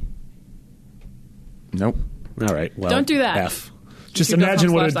 Nope. All right. Well, Don't do that. F. Just YouTube.com/IGN.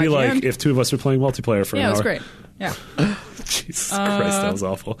 imagine what it'd be like if two of us were playing multiplayer for an Yeah, it hour. was great. Yeah. Jesus Christ, that was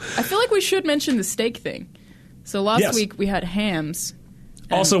awful. I feel like we should mention the steak thing. So last Yes. week we had hams.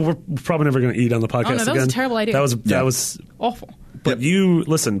 Also, we're probably never going to eat on the podcast Oh, no, that again. was a terrible idea. That was. Awful. But you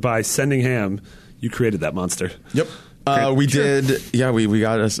listen. By sending ham, you created that monster. Yep. We did. Yeah, we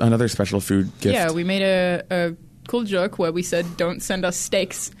got us another special food gift. Yeah, we made a cool joke where we said, "Don't send us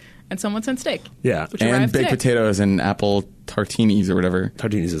steaks," and someone sent steak. Yeah. which and arrived baked today. potatoes and apple tartinis or whatever.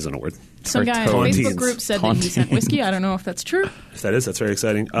 Tartinis isn't a word. Some guy in a Tartines. Facebook group said that he sent whiskey. I don't know if that's true. If that is, that's very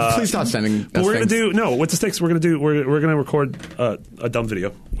exciting. Please stop sending. But us we're gonna things. do with the steaks. We're gonna record a dumb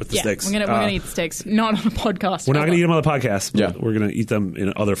video with the Yeah, steaks. we're gonna eat steaks, not on a podcast. We're not ever. gonna eat them on the podcast. But Yeah. we're gonna eat them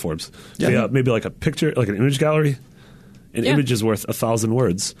in other forms. Yeah. Maybe like a picture, like an image gallery. An Yeah. image is worth 1,000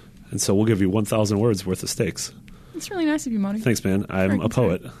 words, and so we'll give you 1,000 words worth of steaks. It's really nice of you, Monty. Thanks, man. I'm Very a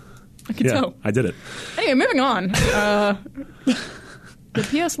poet. I can Yeah, tell. I did it. Anyway, moving on. The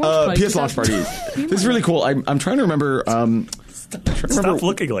PS launch party. PS launch party. This is really cool. I'm trying to remember. Stop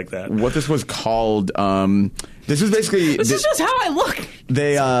looking like that. What this was called. This was basically. This is just how I look.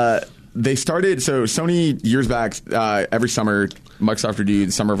 They started. So Sony years back, every summer, Microsoft would do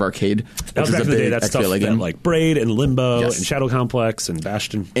the Summer of Arcade. That was which back is in a the day. big That stuff XBLA that, game. like Braid and Limbo Yes. and Shadow Complex and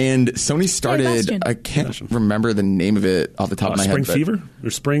Bastion. And Sony started. Bastion. I can't remember the name of it off the top of my Spring head. Fever or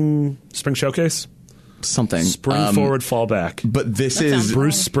Spring Showcase. Something. Spring Forward, Fall Back. But this That is sounds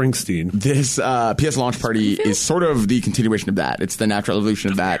Bruce Springsteen. This PS launch party is sort of the continuation of that. It's the natural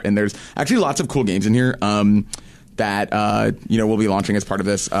evolution of that, and there's actually lots of cool games in here that we'll be launching as part of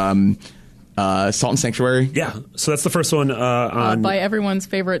this. Salt and Sanctuary. Yeah, so that's the first one on By everyone's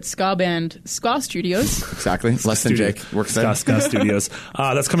favorite ska band, Ska Studios. Exactly. Less than Jake works there. Ska Studios.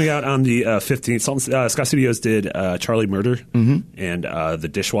 That's coming out on the 15th. Ska Studios did Charlie Murder and The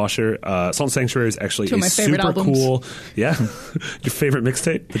Dishwasher. Salt and Sanctuary is actually Two of a my favorite super albums. cool. Yeah, your favorite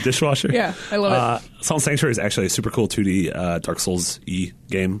mixtape, The Dishwasher. Yeah, I love it. Salt and Sanctuary is actually a super cool 2D Dark Souls-y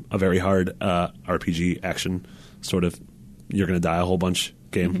game, a very hard RPG action sort of. You're going to die a whole bunch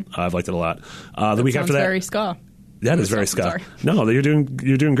game. I've liked it a lot. The week Sounds after that, very ska. that is very I'm ska. sorry. No, you're doing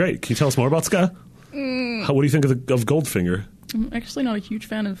great. Can you tell us more about ska? What do you think of Goldfinger? I'm actually not a huge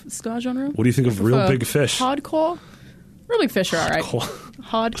fan of ska genre. What do you think of Real Big Fish? Hardcore. Real Big Fish are all right.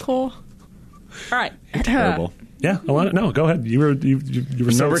 Hardcore. All right. Terrible. Yeah, I want it. No, go ahead. You were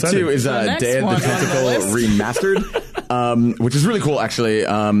so Number excited. 2 is The next Day of the one on the Tentacle list. Remastered, which is really cool, actually.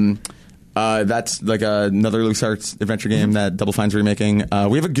 That's like another LucasArts adventure game that Double Fine's remaking.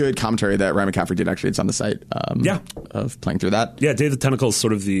 We have a good commentary that Ryan McCaffrey did, actually. It's on the site. Of playing through that. Yeah, Day of the Tentacle is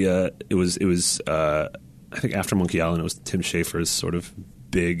sort of the. It was. I think after Monkey Island, it was Tim Schafer's sort of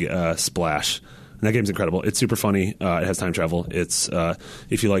big splash. And that game's incredible. It's super funny. It has time travel. It's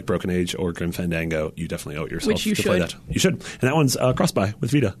if you like Broken Age or Grim Fandango, you definitely owe it yourself Which you to play should. that. You should. And that one's cross-buy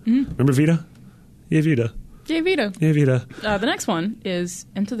with Vita. Remember Vita? Yeah, Vita. Jay Vito. Yeah, Vita. The next one is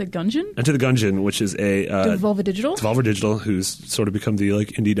Enter the Gungeon. Enter the Gungeon, which is a Devolver Digital. Devolver Digital, who's sort of become the like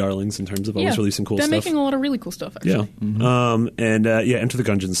indie darlings in terms of always releasing cool They're stuff. making a lot of really cool stuff, actually. Yeah. Enter the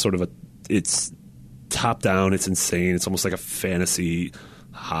Gungeon is sort of it's top down. It's insane. It's almost like a fantasy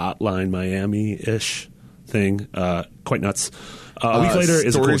Hotline Miami-ish thing. Quite nuts. A week later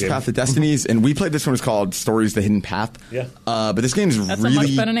is a cool Stories game. Path of Destinies, and we played this one. It's called Stories: The Hidden Path. Yeah. But this game is That's really. a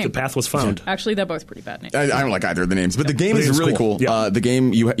much better name. The path was found. Actually, they're both pretty bad names. I don't like either of the names, but the game But is it's really cool. cool. Yeah. The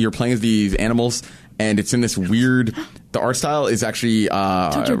game you're playing as these animals, and it's in this weird. The art style is actually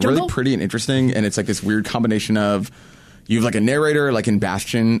really Jungle? pretty and interesting, and it's like this weird combination of. You have like a narrator, like in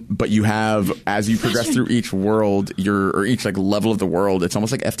Bastion, but you have as you progress through each world, or each like level of the world, it's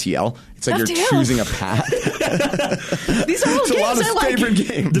almost like FTL. It's like you're FTL. choosing a path. These are all It's a lot games of I like. favorite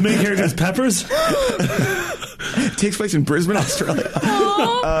game. The main character is Peppers. It takes place in Brisbane, Australia.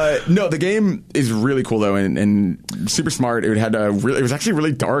 No, the game is really cool though, and super smart. It was actually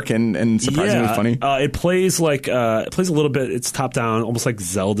really dark and surprisingly funny. It plays like it plays a little bit. It's top down, almost like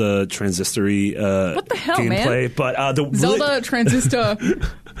Zelda Transistory. What the hell, gameplay, man? But the Zelda Transistor.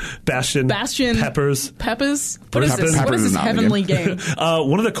 Bastion, Peppers. What is Peppers this? What is is this not in the heavenly game?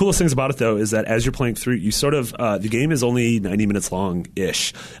 One of the coolest things about it, though, is that as you're playing through, you sort of the game is only 90 minutes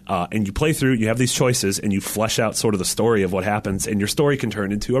long-ish, and you play through. You have these choices, and you flesh out sort of the story of what happens. And your story can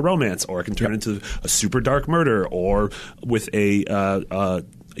turn into a romance, or it can turn into a super dark murder, or with a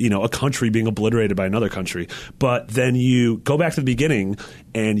country being obliterated by another country. But then you go back to the beginning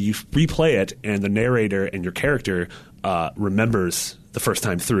and you replay it, and the narrator and your character remembers the first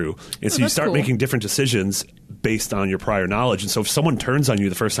time through. And so you start making different decisions based on your prior knowledge. And so if someone turns on you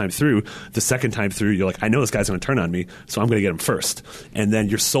the first time through, the second time through, you're like, I know this guy's going to turn on me, so I'm going to get him first. And then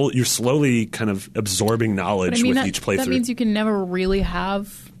you're slowly kind of absorbing knowledge with each playthrough. That means you can never really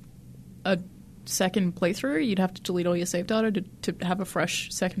have a second playthrough. You'd have to delete all your save data to have a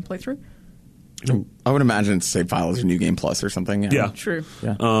fresh second playthrough. I would imagine it's save files or New Game Plus or something. Yeah. True.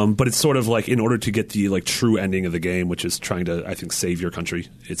 Yeah. But it's sort of like in order to get the like true ending of the game, which is trying to, I think, save your country.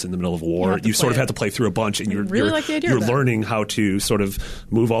 It's in the middle of war. You sort of have to play through a bunch, and you're learning how to sort of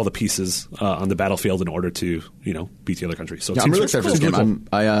move all the pieces on the battlefield in order to beat the other country. So I'm really excited for this game.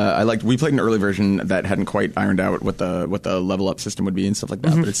 We played an early version that hadn't quite ironed out what the level up system would be and stuff like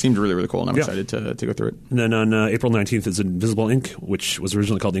that. But it seemed really, really cool, and I'm excited to go through it. And then on April 19th is Invisible Ink, which was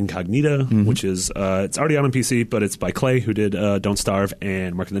originally called Incognita, which is it's already out on PC, but it's by Clay, who did Don't Starve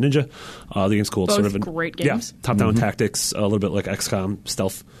and Mark of the Ninja. The game's cool. Both it's sort of great games. Yeah, top-down tactics, a little bit like XCOM,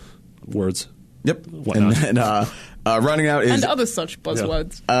 stealth, words. Yep. Whatnot. And rounding out is... And other such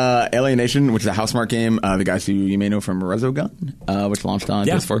buzzwords. Alienation, which is a Housemarque game. The guys who you may know from Resogun, which launched on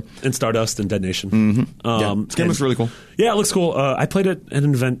PS4. And Stardust and Dead Nation. This game looks really cool. Yeah, it looks cool. I played it at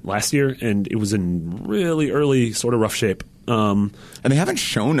an event last year, and it was in really early, sort of rough shape. And they haven't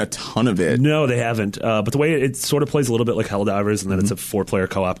shown a ton of it. No, they haven't. But the way it sort of plays a little bit like Helldivers, and then it's a 4-player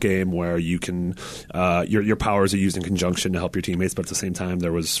co-op game where you can your powers are used in conjunction to help your teammates. But at the same time,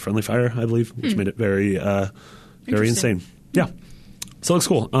 there was friendly fire, I believe, which made it very insane. Yeah, so it looks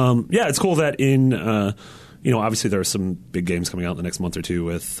cool. It's cool that in obviously there are some big games coming out in the next month or two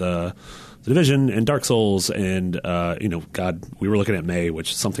with The Division and Dark Souls and, God, we were looking at May,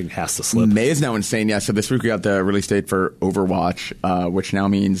 which something has to slip. May is now insane, yeah. So this week we got the release date for Overwatch, which now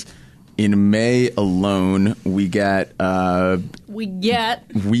means in May alone we get Uncharted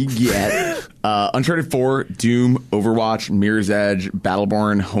 4, Doom, Overwatch, Mirror's Edge,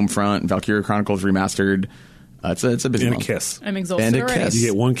 Battleborn, Homefront, Valkyria Chronicles Remastered. It's a busy and month. A kiss. I'm exhausted and a already. kiss. You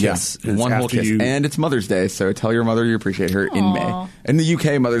get one kiss. Yeah, one whole kiss. And it's Mother's Day, so tell your mother you appreciate her in May. In the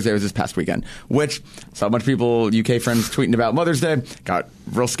UK, Mother's Day was this past weekend, which saw a bunch of people, UK friends, tweeting about Mother's Day. Got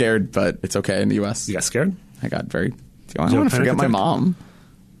real scared, but it's okay in the US. You got scared? I got very... I don't want to forget my mom.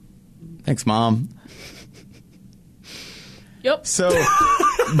 Thanks, Mom. Yep. So,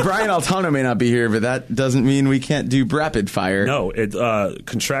 Brian Altano may not be here, but that doesn't mean we can't do rapid fire. No, it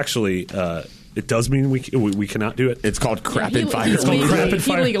contractually... it does mean we cannot do it. It's called Crapid Fire. It's called Crapid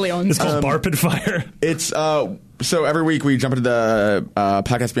Fire. Legally owns it's called Barpid Fire. It's so every week we jump into the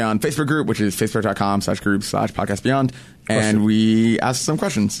Podcast Beyond Facebook group, which is facebook.com/group/Podcast Beyond, and we ask some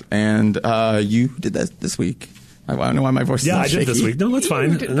questions. And you did that this week. I don't know why my voice is I shaky. did this week. No, that's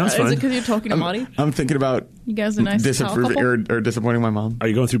fine. That's fine. Is it because you're talking to Marty? I'm thinking about you guys are nice disapproving or disappointing my mom. Are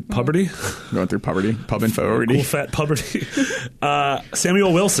you going through puberty? Going through puberty. Pub info already. Cool fat puberty.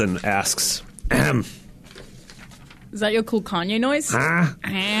 Samuel Wilson asks... Is that your cool Kanye noise? Do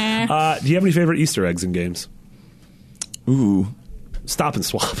you have any favorite Easter eggs in games? Ooh. Stop and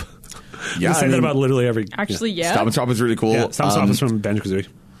Swap. Yeah, I say that about literally every... Actually, yeah. Stop and Swap is really cool. Yeah, Stop and Swap is from Banjo-Kazooie.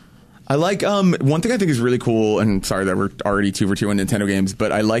 I like one thing I think is really cool, and sorry that we're already 2 for 2 on Nintendo games,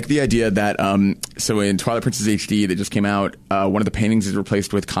 but I like the idea that so in Twilight Princess HD that just came out, one of the paintings is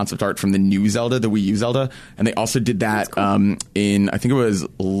replaced with concept art from the new Zelda, the Wii U Zelda, and they also did that in I think it was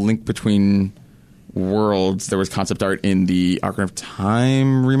Link Between Worlds. There was concept art in the Ocarina of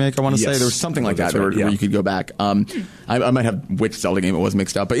Time remake, I want to say. There was something like that where you could go back. I might have which Zelda game it was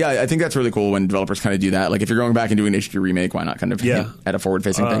mixed up. But yeah, I think that's really cool when developers kind of do that. Like if you're going back and doing an HD remake, why not kind of hit at a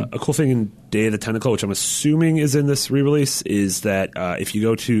forward-facing thing? A cool thing in Day of the Tentacle, which I'm assuming is in this re-release, is that if you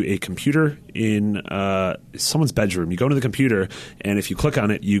go to a computer in someone's bedroom. You go into the computer, and if you click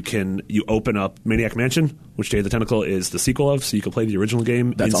on it, you open up Maniac Mansion, which Day of the Tentacle is the sequel of, so you can play the original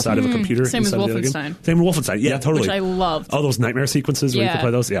game inside of a computer. Same as inside of the other game. Wolfenstein. Same with Wolfenstein. Yeah, totally. Which I loved. All those nightmare sequences where you can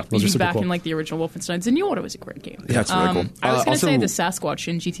play those. Yeah, those are super back cool. in like the original Wolfenstein. The New Order was a great game. Yeah, that's really cool. I was going to say the Sasquatch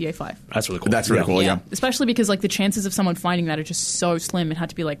in GTA 5. That's really cool. That's really cool. Yeah. Especially because like the chances of someone finding that are just so slim. It had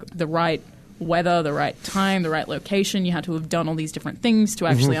to be like the right weather, the right time, the right location. You had to have done all these different things to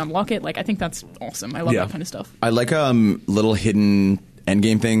actually unlock it. Like, I think that's awesome. I love that kind of stuff. I like little hidden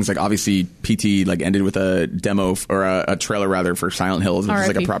endgame things. Like, obviously, PT like ended with a demo or a trailer rather for Silent Hills, which is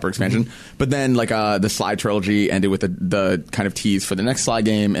like a proper expansion. But then like the Sly trilogy ended with the kind of tease for the next Sly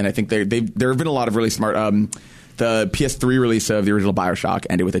game. And I think there have been a lot of really smart. The PS3 release of the original BioShock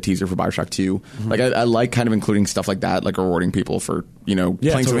ended with a teaser for BioShock 2. Like, I like kind of including stuff like that, like rewarding people for, playing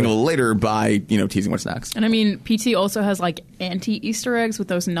something a little later by, teasing what's next. And I mean, PT also has like anti-Easter eggs with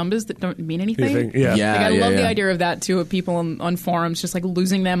those numbers that don't mean anything. Yeah. Like, I love the idea of that too, of people on forums just like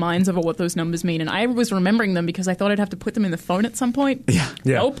losing their minds over what those numbers mean. And I was remembering them because I thought I'd have to put them in the phone at some point. Yeah.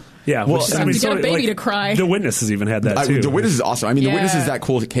 Nope. Yeah. Well, to get a baby to cry. The Witness has even had that too. The Witness is awesome. I mean, The Witness is that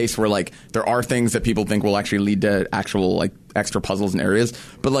cool case where like there are things that people think will actually lead to actual like extra puzzles and areas,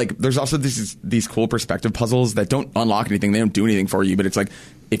 but like there's also these cool perspective puzzles that don't unlock anything, they don't do anything for you, but it's like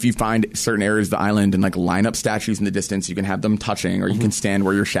if you find certain areas of the island and like line up statues in the distance, you can have them touching, or you can stand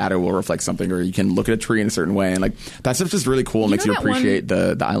where your shadow will reflect something, or you can look at a tree in a certain way, and like that stuff's just really cool and makes you appreciate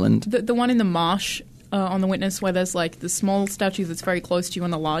the island. The one in the marsh on The Witness where there's like the small statue that's very close to you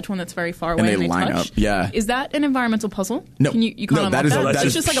and the large one that's very far away and they line touch. up. Yeah. Is that an environmental puzzle? No. Can you can't that is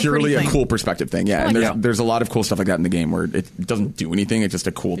it's just like purely a cool perspective thing. Yeah. Like and there's a lot of cool stuff like that in the game where it doesn't do anything. It's just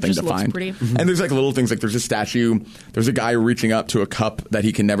a cool thing to find. Pretty. And there's like little things like there's a statue. There's a guy reaching up to a cup that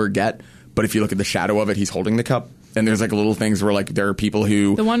he can never get, but if you look at the shadow of it, he's holding the cup. And there's like little things where like there are people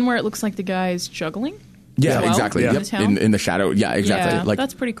who the one where it looks like the guy's juggling. Yeah, exactly. Yeah. Yep. In the shadow. Yeah, exactly. Yeah, like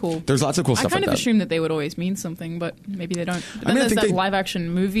that's pretty cool. There's lots of cool stuff like that. I kind of assumed that they would always mean something, but maybe they don't. I mean, there's that live-action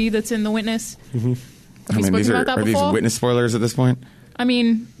movie that's in The Witness. Have we spoken about that are before? these Witness spoilers at this point? I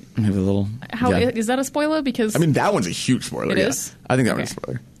mean, maybe a little. Is that a spoiler? Because I mean, that one's a huge spoiler. It is? I think that one's a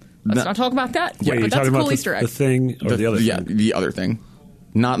spoiler. Let's not talk about that. Yeah, but that's a cool Easter egg. The thing or the other thing? Yeah, the other thing.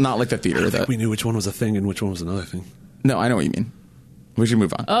 Not like the theater. I think we knew which one was a thing and which one was another thing. No, I know what you mean. We should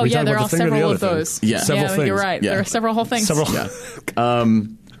move on. Oh, yeah, there are several of those. Yeah, several things. You're right. Yeah. There are several whole things. Yeah.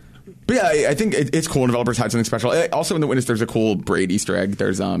 But yeah, I think it's cool when developers hide something special. Also, in The Witness, there's a cool Braid Easter egg.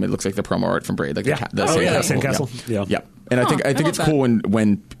 There's it looks like the promo art from Braid, like the Sandcastle. Yeah. And I think it's cool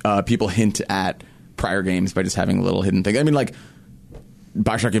when people hint at prior games by just having a little hidden thing. I mean, like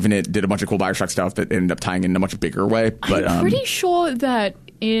BioShock Infinite did a bunch of cool BioShock stuff that ended up tying in a much bigger way. But I'm pretty sure that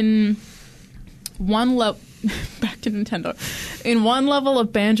in one level. Back to Nintendo. In one level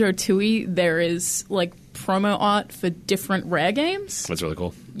of Banjo-Tooie, there is like promo art for different Rare games. That's really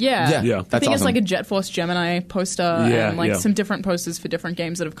cool. Yeah. Yeah. I think awesome. it's like a Jet Force Gemini poster and some different posters for different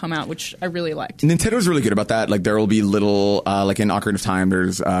games that have come out, which I really liked. Nintendo's really good about that. Like there will be little, like in Ocarina of Time,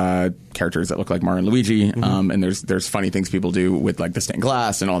 there's characters that look like Mario and Luigi, and there's funny things people do with like the stained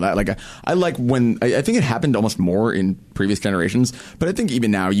glass and all that. Like I like when I think it happened almost more in previous generations, but I think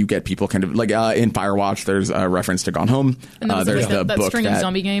even now you get people kind of like in Firewatch. There's a reference to Gone Home. And there was there's like the that book string of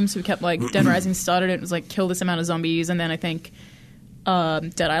zombie games who kept like Dead Rising started it. It was like kill this amount of zombies, and then I think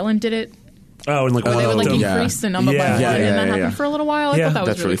Dead Island did it. Oh, and like they would like increase the number by one, and that happened for a little while. I thought that was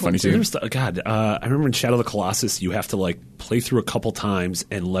that's really cool funny too. I remember in Shadow of the Colossus, you have to like play through a couple times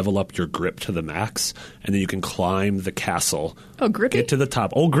and level up your grip to the max, and then you can climb the castle. Oh, Grippy! Get to the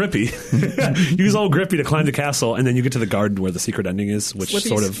top. Old Grippy. Use Old Grippy to climb the castle, and then you get to the garden where the secret ending is, which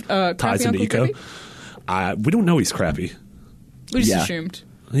sort of ties into Eco. We don't know he's crappy. We just assumed.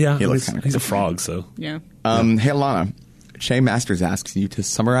 Yeah, he's a frog, so. Yeah. Hey, Lana. Che Masters asks you to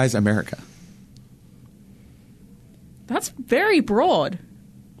summarize America. That's very broad.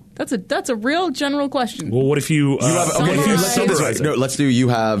 That's a real general question. Well, what if you? Let's do. You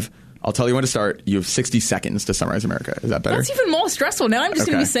have. I'll tell you when to start. You have 60 seconds to summarize America. Is that better? That's even more stressful. Now I'm just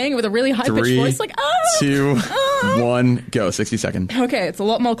going to be saying it with a really high-pitched voice, like, 2, 1, go. 60 seconds. Okay, it's a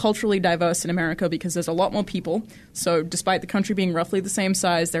lot more culturally diverse in America because there's a lot more people. So despite the country being roughly the same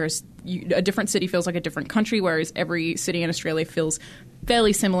size, there's a different city feels like a different country, whereas every city in Australia feels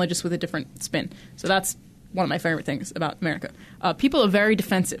fairly similar, just with a different spin. So that's one of my favorite things about America. People are very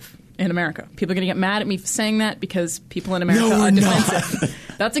defensive in America. People are going to get mad at me for saying that because people in America are defensive.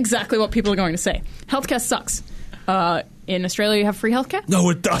 That's exactly what people are going to say. Healthcare sucks. In Australia, you have free healthcare? No,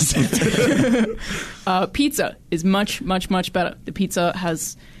 it doesn't. Pizza is much, much, much better. The pizza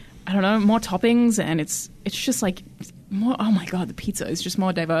has, I don't know, more toppings, and it's just like more. Oh my god, the pizza is just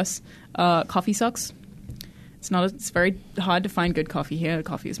more diverse. Coffee sucks. It's very hard to find good coffee here.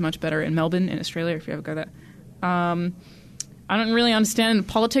 Coffee is much better in Melbourne, in Australia, if you ever go there. I don't really understand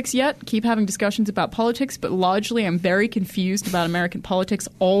politics yet. Keep having discussions about politics, but largely I'm very confused about American politics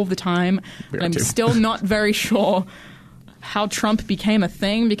all the time. And I'm still not very sure how Trump became a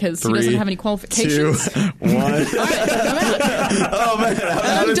thing because he doesn't have any qualifications. 2, 1. Oh man, I'm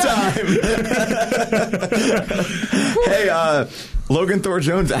out of time. Hey, Logan Thor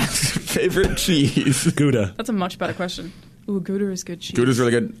Jones asks favorite cheese. Gouda. That's a much better question. Ooh, Gouda is good cheese. Gouda's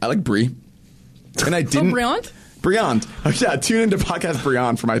really good. I like brie. And I didn't. Briand? Briand. Oh, yeah, tune into podcast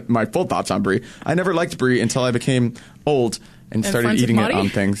Briand for my full thoughts on brie. I never liked brie until I became old and started friends with eating it Marty? on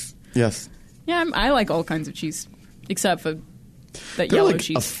things. Yes. Yeah, I like all kinds of cheese, except for that There are yellow like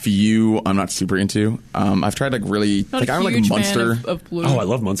cheese. a few I'm not super into. I've tried like really Not like a I don't like huge Munster. fan of blue. Oh, I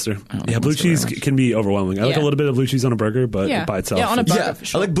love Munster. Yeah, blue Munster cheese very much. can be overwhelming. I like a Yeah. little bit of blue cheese on a burger, but Yeah. by itself. Yeah, on a burger. Yeah, for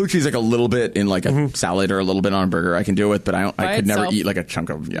sure. I like blue cheese like a little bit in like a salad or a little bit on a burger. I can do it, but I By could never itself? eat like a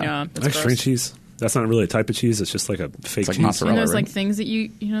chunk of Yeah, I that's like string gross. cheese. That's not really a type of cheese. It's just like a fake like cheese. mozzarella. And those right? like things that you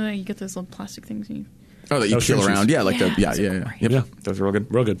get those little plastic things. Oh, that you Oh, peel string around. cheese. Yeah, like Yeah, the those are great. Yep. Yeah. Those are real good.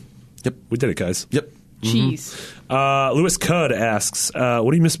 Real good. Yep. We did it, guys. Yep. Cheese. Lewis Cudd asks, what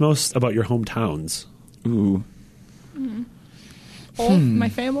do you miss most about your hometowns? Ooh. All my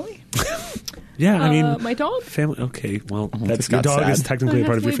family. Yeah, I mean, My dog. family. Okay, well, this your got dog sad. is technically a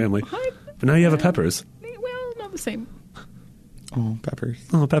part of your family. But now you have a Peppers. Well, not the same. Oh, peppers.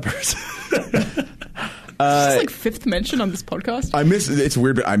 Oh, Peppers. It's like fifth mention on this podcast. It's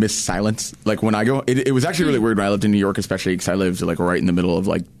weird, but I miss silence. Like when I go, it was actually really weird when I lived in New York, especially because I lived like right in the middle of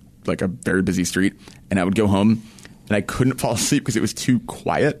like a very busy street, and I would go home and I couldn't fall asleep because it was too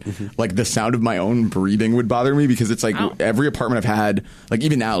quiet. Like the sound of my own breathing would bother me because it's like Wow. every apartment I've had, like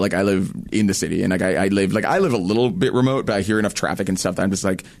even now, like I live in the city and like I live a little bit remote, but I hear enough traffic and stuff that I'm just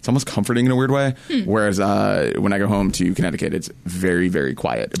like, it's almost comforting in a weird way. Whereas when I go home to Connecticut, it's very, very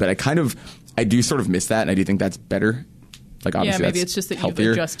quiet. But I do sort of miss that, and I do think that's better. Like obviously, maybe that's it's just that you've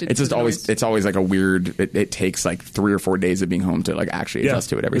healthier. adjusted It's to just the always noise. it's always like a weird. It takes like 3 or 4 days of being home to like actually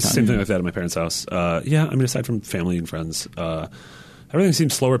adjust to it every it's time. the same thing like that at my parents' house. Yeah, I mean, aside from family and friends, everything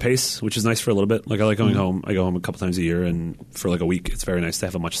seems slower pace, which is nice for a little bit. Like I like going home. I go home a couple times a year, and for like a week, it's very nice to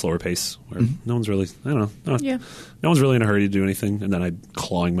have a much slower pace where no one's really, I don't know, Yeah. no one's really in a hurry to do anything. And then I'm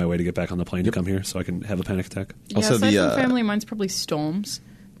clawing my way to get back on the plane to come here so I can have a panic attack. Also, aside the, from family, mine's probably storms.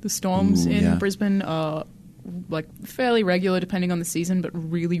 The storms in yeah. Brisbane are like fairly regular depending on the season, but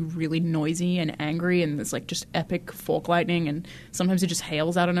really, really noisy and angry, and there's like just epic fork lightning, and sometimes it just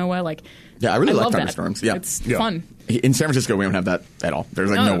hails out of nowhere. Like, Yeah, I really like love that. thunderstorms. Yeah. It's Yeah. fun. In San Francisco, we don't have that at all.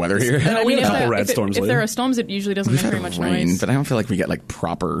 There's like no weather here. I mean, a couple rad storms if later. there are storms, it usually doesn't We've make had very much rain, noise. but I don't feel like we get like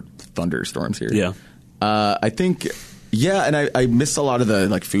proper thunderstorms here. Yeah. I think, yeah, and I miss a lot of the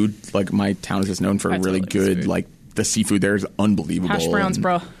like food. Like my town is just known for I really totally miss good food. like the seafood there is unbelievable. Hash browns, and-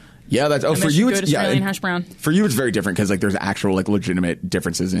 bro. Yeah, that's for miss you. good It's yeah, Australian and hash brown. For you, it's very different because like there's actual like legitimate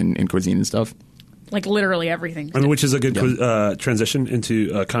differences in cuisine and stuff. Like literally everything. I mean, which is a good transition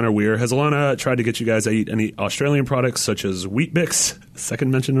into Connor Weir. Has Alana tried to get you guys to eat any Australian products such as Wheat Bix,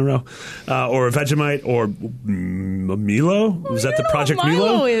 second mention in a row, or Vegemite, or Milo? Was that the Project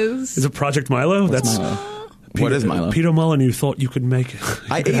Milo is. Is it Project Milo? That's Milo? What is Milo? Peter Molyneux thought you could make.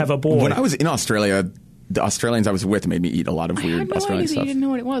 You could have a boy. When I was in Australia, the Australians I was with made me eat a lot of I weird had no Australian idea that stuff. you didn't know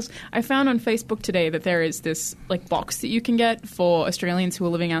what it was. I found on Facebook today that there is this like box that you can get for Australians who are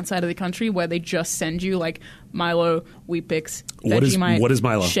living outside of the country, where they just send you like Milo, Wheat Bix, What is- Vegemite, what is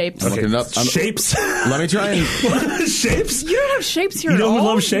Milo? shapes. I'm looking it up. Shapes. Let me try and. Shapes. You don't have shapes here You at don't all?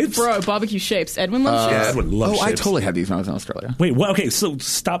 love shapes? Bro, barbecue shapes. Edwin loves shapes. Edwin loves I shapes. totally had these when I was in Australia. Wait, what? Okay, so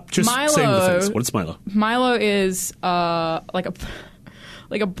stop just Milo. saying the things. What is Milo? Milo is like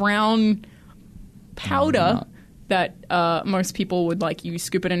a brown powder that most people would like. You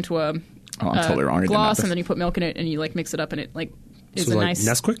scoop it into a I'm totally wrong. I didn't have glass, this. and then you put milk in it, and you like mix it up, and it like is So a like nice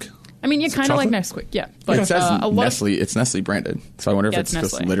Nesquik? I mean, you're kind of like chocolate? Nesquik, yeah. But It says a lot Nestle. It's Nestle branded, so I wonder if yeah, it's it's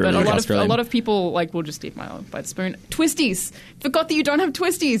just Nestle. literally But like a Australian. lot of people like will just eat Milo by the spoon. Twisties. Forgot that you don't have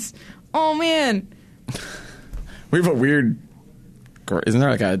Twisties. Oh man. We have a weird. Isn't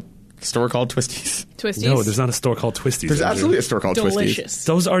there like a store called Twisties? Twisties. No, there's not a store called Twisties. There's Andrew. absolutely a store called Twisties. delicious.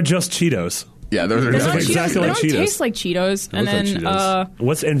 Those are just Cheetos. Yeah, those are They're not exactly. exactly Cheetos. like They don't Cheetos. taste like Cheetos. They And look like then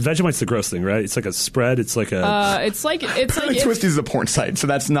Cheetos. And Vegemite's the gross thing, right? It's like a spread. It's like a. it's like Like Twisties is a porn site, so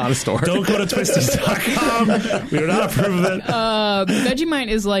that's not a store. Don't go to twisties.com. We do not approve of it. Vegemite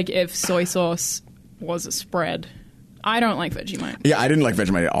is like if soy sauce was a spread. I don't like Vegemite. Yeah, I didn't like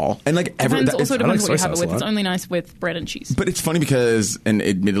Vegemite at all, and like Depends, that- also it's- depends like what you soy have it sauce a with. It's lot. only nice with bread and cheese. But it's funny because, and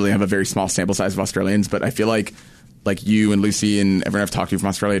admittedly, I have a very small sample size of Australians, but I feel like like you and Lucy and everyone I've talked to from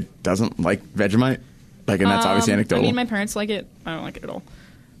Australia doesn't like Vegemite. Like, and that's obviously anecdotal. I mean, my parents like it. I don't like it at all.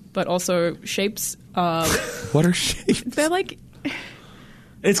 But also shapes. What are shapes? They're like.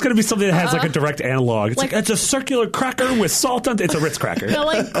 It's going to be something that has like a direct analog. It's like it's a circular cracker with salt on it. It's a Ritz cracker. They're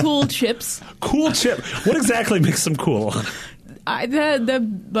like cool chips. Cool chip. What exactly makes them cool? They're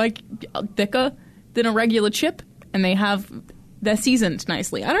like thicker than a regular chip, and they're seasoned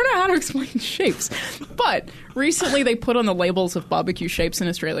nicely. I don't know how to explain shapes, but recently they put on the labels of barbecue shapes in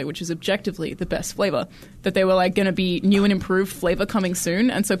Australia, which is objectively the best flavor, that they were like going to be new and improved flavor coming soon,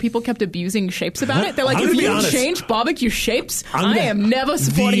 and so people kept abusing shapes about it. They're like, if you change barbecue shapes, I am never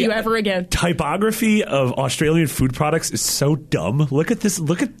supporting you ever again. Typography of Australian food products is so dumb. Look at this.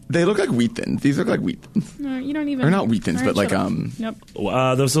 They look like wheat thins. These look like wheat thins. No, you don't even. Or not wheat thins, but like Yep.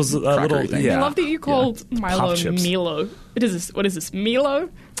 Those little things. yeah. I love that you called Milo Pop chips. Milo. What is this? Milo?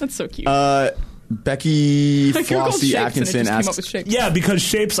 That's so cute. Becky I Googled Flossie shapes Atkinson and it just came up asks, with shapes. Yeah, because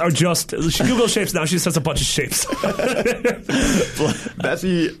shapes are just. She Googles shapes now. She says a bunch of shapes.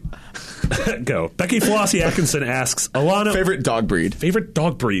 Bessie, Go. Becky Flossie Atkinson asks, Alana, favorite dog breed? favorite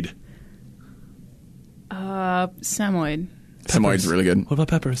dog breed? Samoyed. Samoyed's really good. What about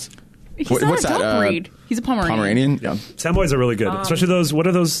Peppers? He's What- not what's a dog that, breed. He's a Pomeranian. Pomeranian? Yeah. Samoyeds are really good, especially those. What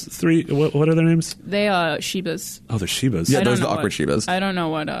are those three? What are their names? They are Shibas. Oh, they're Shibas. Yeah, I don't those are the know awkward what- Shibas. I don't know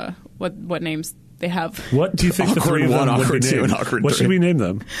what names they have. What do you think the Awkward three of them one, would awkward be two, named? and awkward What three. should we name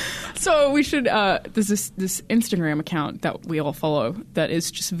them? So we should. There's this Instagram account that we all follow that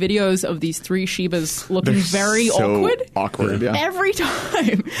is just videos of these three Shibas looking They're very so awkward. Awkward, yeah. Every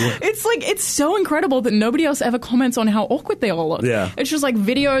time. It's so incredible that nobody else ever comments on how awkward they all look. Yeah. It's just like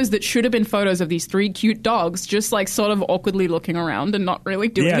videos that should have been photos of these three cute dogs just like sort of awkwardly looking around and not really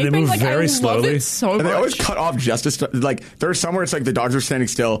doing Yeah, they anything. move Like very I love slowly. it so And much. they always cut off just as like there's somewhere it's like the dogs are standing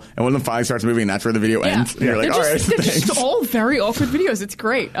still and one of them finally starts moving and that's where the video ends. And you're like, they're all right, just, they're thanks. just all very awkward videos. It's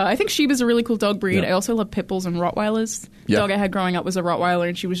great. I think Shiba's a really cool dog breed. Yeah. I also love pit bulls and Rottweilers. The Yeah. dog I had growing up was a Rottweiler,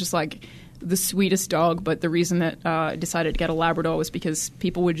 and she was just like the sweetest dog. But the reason that I decided to get a Labrador was because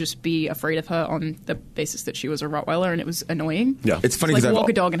people would just be afraid of her on the basis that she was a Rottweiler, and it was annoying. Yeah. It's funny Like because walk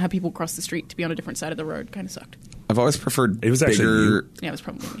a dog and have people cross the street to be on a different side of the road kind of sucked. I've always preferred It was actually bigger. Yeah, it was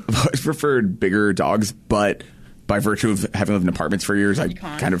probably me. I've always preferred bigger dogs, but by virtue of having lived in apartments for years,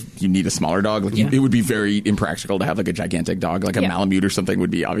 you need a smaller dog. Like, Yeah. it would be very impractical to have like a gigantic dog, like a Yeah. Malamute or something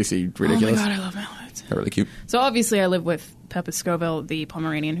would be obviously ridiculous. Oh my god, I love Mallards. They're really cute. So obviously I live with Pepper Scoville, the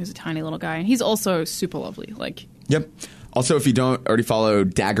Pomeranian, who's a tiny little guy, and he's also super lovely. Like, Yep. Also, if you don't already follow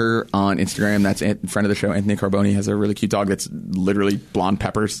Dagger on Instagram, that's a friend of the show, Anthony Carboni, has a really cute dog that's literally blonde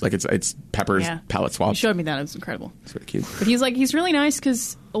Peppers. Like it's Peppers palette swap. He showed me that. It was incredible. It's really cute. But he's really nice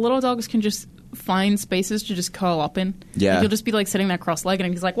because little dogs can just find spaces to just curl up in. Yeah. Like, he'll just be like sitting there cross-legged,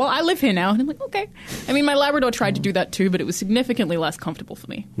 and he's like, "Well, I live here now," and I'm like, "Okay." I mean, my Labrador tried to do that too, but it was significantly less comfortable for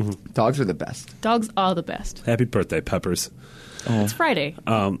me. Dogs are the best. Dogs are the best. Happy birthday, Peppers. It's Friday.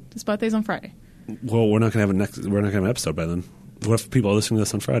 His birthday's on Friday. Well, we're not going to have an episode by then. What if people are listening to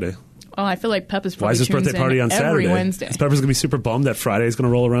this on Friday? Oh, I feel like Pepper's probably Why is his tunes birthday party in on every Saturday? Wednesday. Is Peppers going to be super bummed that Friday is going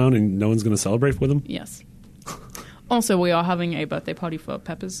to roll around and no one's going to celebrate with him? Yes. Also, we are having a birthday party for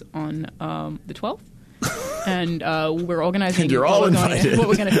Peppers on the 12th. And we're organizing. And you're all invited. What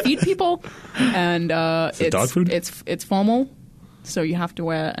we're going to feed people, and it dog food? It's formal, so you have to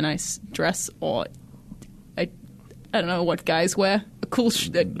wear a nice dress or I don't know what guys wear. A cool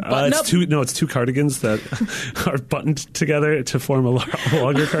button up. It's two cardigans that are buttoned together to form a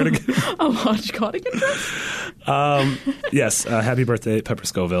longer cardigan. A large cardigan dress. Yes, happy birthday, Pepper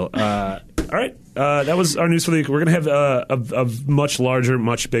Scoville. All right, that was our news for the week. We're going to have a much larger,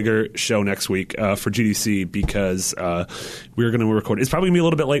 much bigger show next week for GDC because we're going to record. It's probably going to be a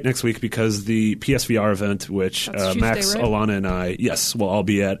little bit late next week because the PSVR event, which That's Max, Tuesday, right? Alana, and I, will all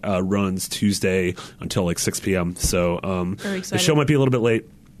be at, runs Tuesday until like 6 p.m. So Very the excited. show might be a little bit late.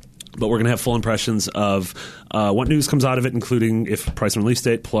 But we're going to have full impressions of what news comes out of it, including if price and release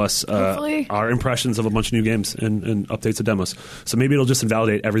date, plus Hopefully. our impressions of a bunch of new games and updates and demos. So maybe it'll just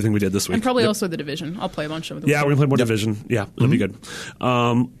invalidate everything we did this week. And probably also The Division. I'll play a bunch of them. Yeah, we're going to play more Division. Yeah, it'll be good.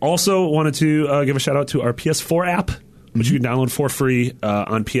 Also wanted to give a shout out to our PS4 app, which you can download for free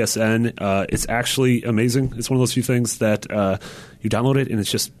on PSN. It's actually amazing. It's one of those few things that you download it, and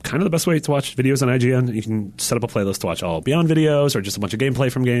it's just kind of the best way to watch videos on IGN. You can set up a playlist to watch all Beyond videos or just a bunch of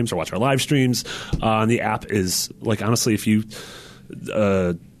gameplay from games or watch our live streams. And the app is, like, honestly, if you...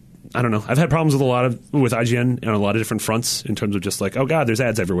 I don't know. I've had problems with IGN on a lot of different fronts in terms of just like, oh god, there's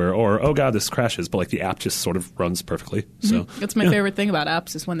ads everywhere, or oh god, this crashes. But like the app just sort of runs perfectly. So That's my favorite thing about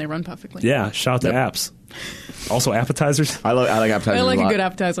apps is when they run perfectly. yeah, shout out to apps. Also appetizers. I like appetizers. I like a a lot. good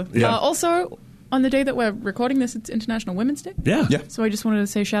appetizer. Yeah. Also, on the day that we're recording this, it's International Women's Day. Yeah. So I just wanted to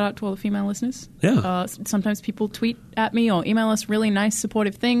say shout out to all the female listeners. Yeah. Sometimes people tweet at me or email us really nice,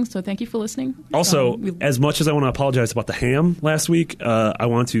 supportive things, so thank you for listening. Also, as much as I want to apologize about the ham last week, I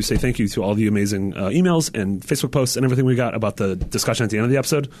want to say thank you to all the amazing emails and Facebook posts and everything we got about the discussion at the end of the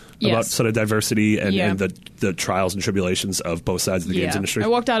episode about sort of diversity and the trials and tribulations of both sides of the games industry. I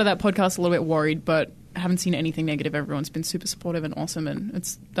walked out of that podcast a little bit worried, but I haven't seen anything negative. Everyone's been super supportive and awesome, and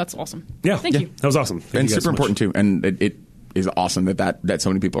that's awesome. Yeah. Thank you. That was awesome. Thank And you guys super important, too. And it is awesome that so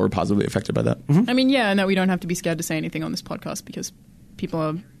many people are positively affected by that. Mm-hmm. I mean, and that we don't have to be scared to say anything on this podcast because people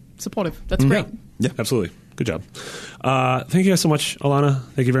are supportive. That's great. Yeah, absolutely. Good job. Thank you guys so much, Alana.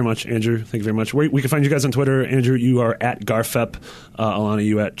 Thank you very much, Andrew. Thank you very much. We can find you guys on Twitter. Andrew, you are at Garfep. Alana,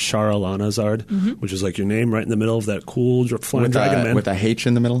 you at Charalanazard, which is like your name right in the middle of that cool flying dragon man. With a H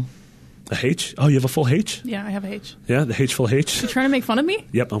in the middle. A H? Oh, you have a full H? Yeah, I have a H. Yeah, the H-full H? You trying to make fun of me?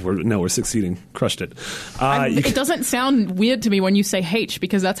 Yep. We're succeeding. Crushed it. It doesn't sound weird to me when you say H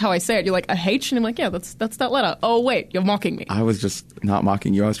because that's how I say it. You're like, a H? And I'm like, yeah, that's that letter. Oh, wait, you're mocking me. I was just not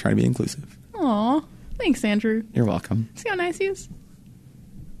mocking you. I was trying to be inclusive. Aw, thanks, Andrew. You're welcome. See how nice he is?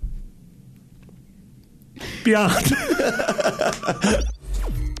 Beyond.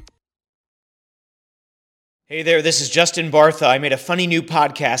 Hey there, this is Justin Bartha. I made a funny new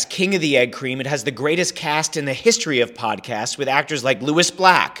podcast, King of the Egg Cream. It has the greatest cast in the history of podcasts with actors like Louis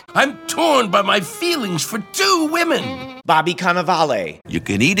Black, I'm torn by my feelings for two women. Bobby Cannavale, You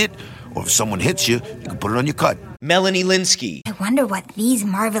can eat it, or if someone hits you, you can put it on your cut. Melanie Linsky, I wonder what these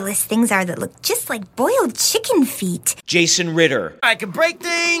marvelous things are that look just like boiled chicken feet. Jason Ritter, I can break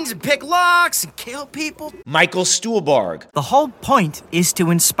things and pick locks and kill people. Michael Stuhlbarg, The whole point is to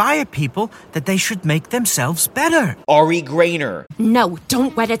inspire people that they should make themselves better. Ari Grainer, No,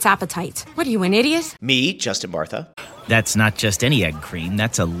 don't whet its appetite. What are you, an idiot? me, Justin Bartha, That's not just any egg cream,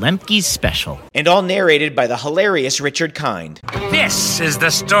 that's a Lemke's special. and all narrated by the hilarious Richard Kind. This is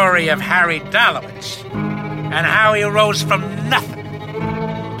the story of Harry Dalowitz and how he rose from nothing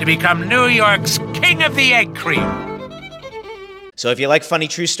to become New York's King of the Egg Cream. So if you like funny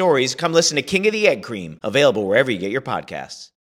true stories, come listen to King of the Egg Cream, available wherever you get your podcasts.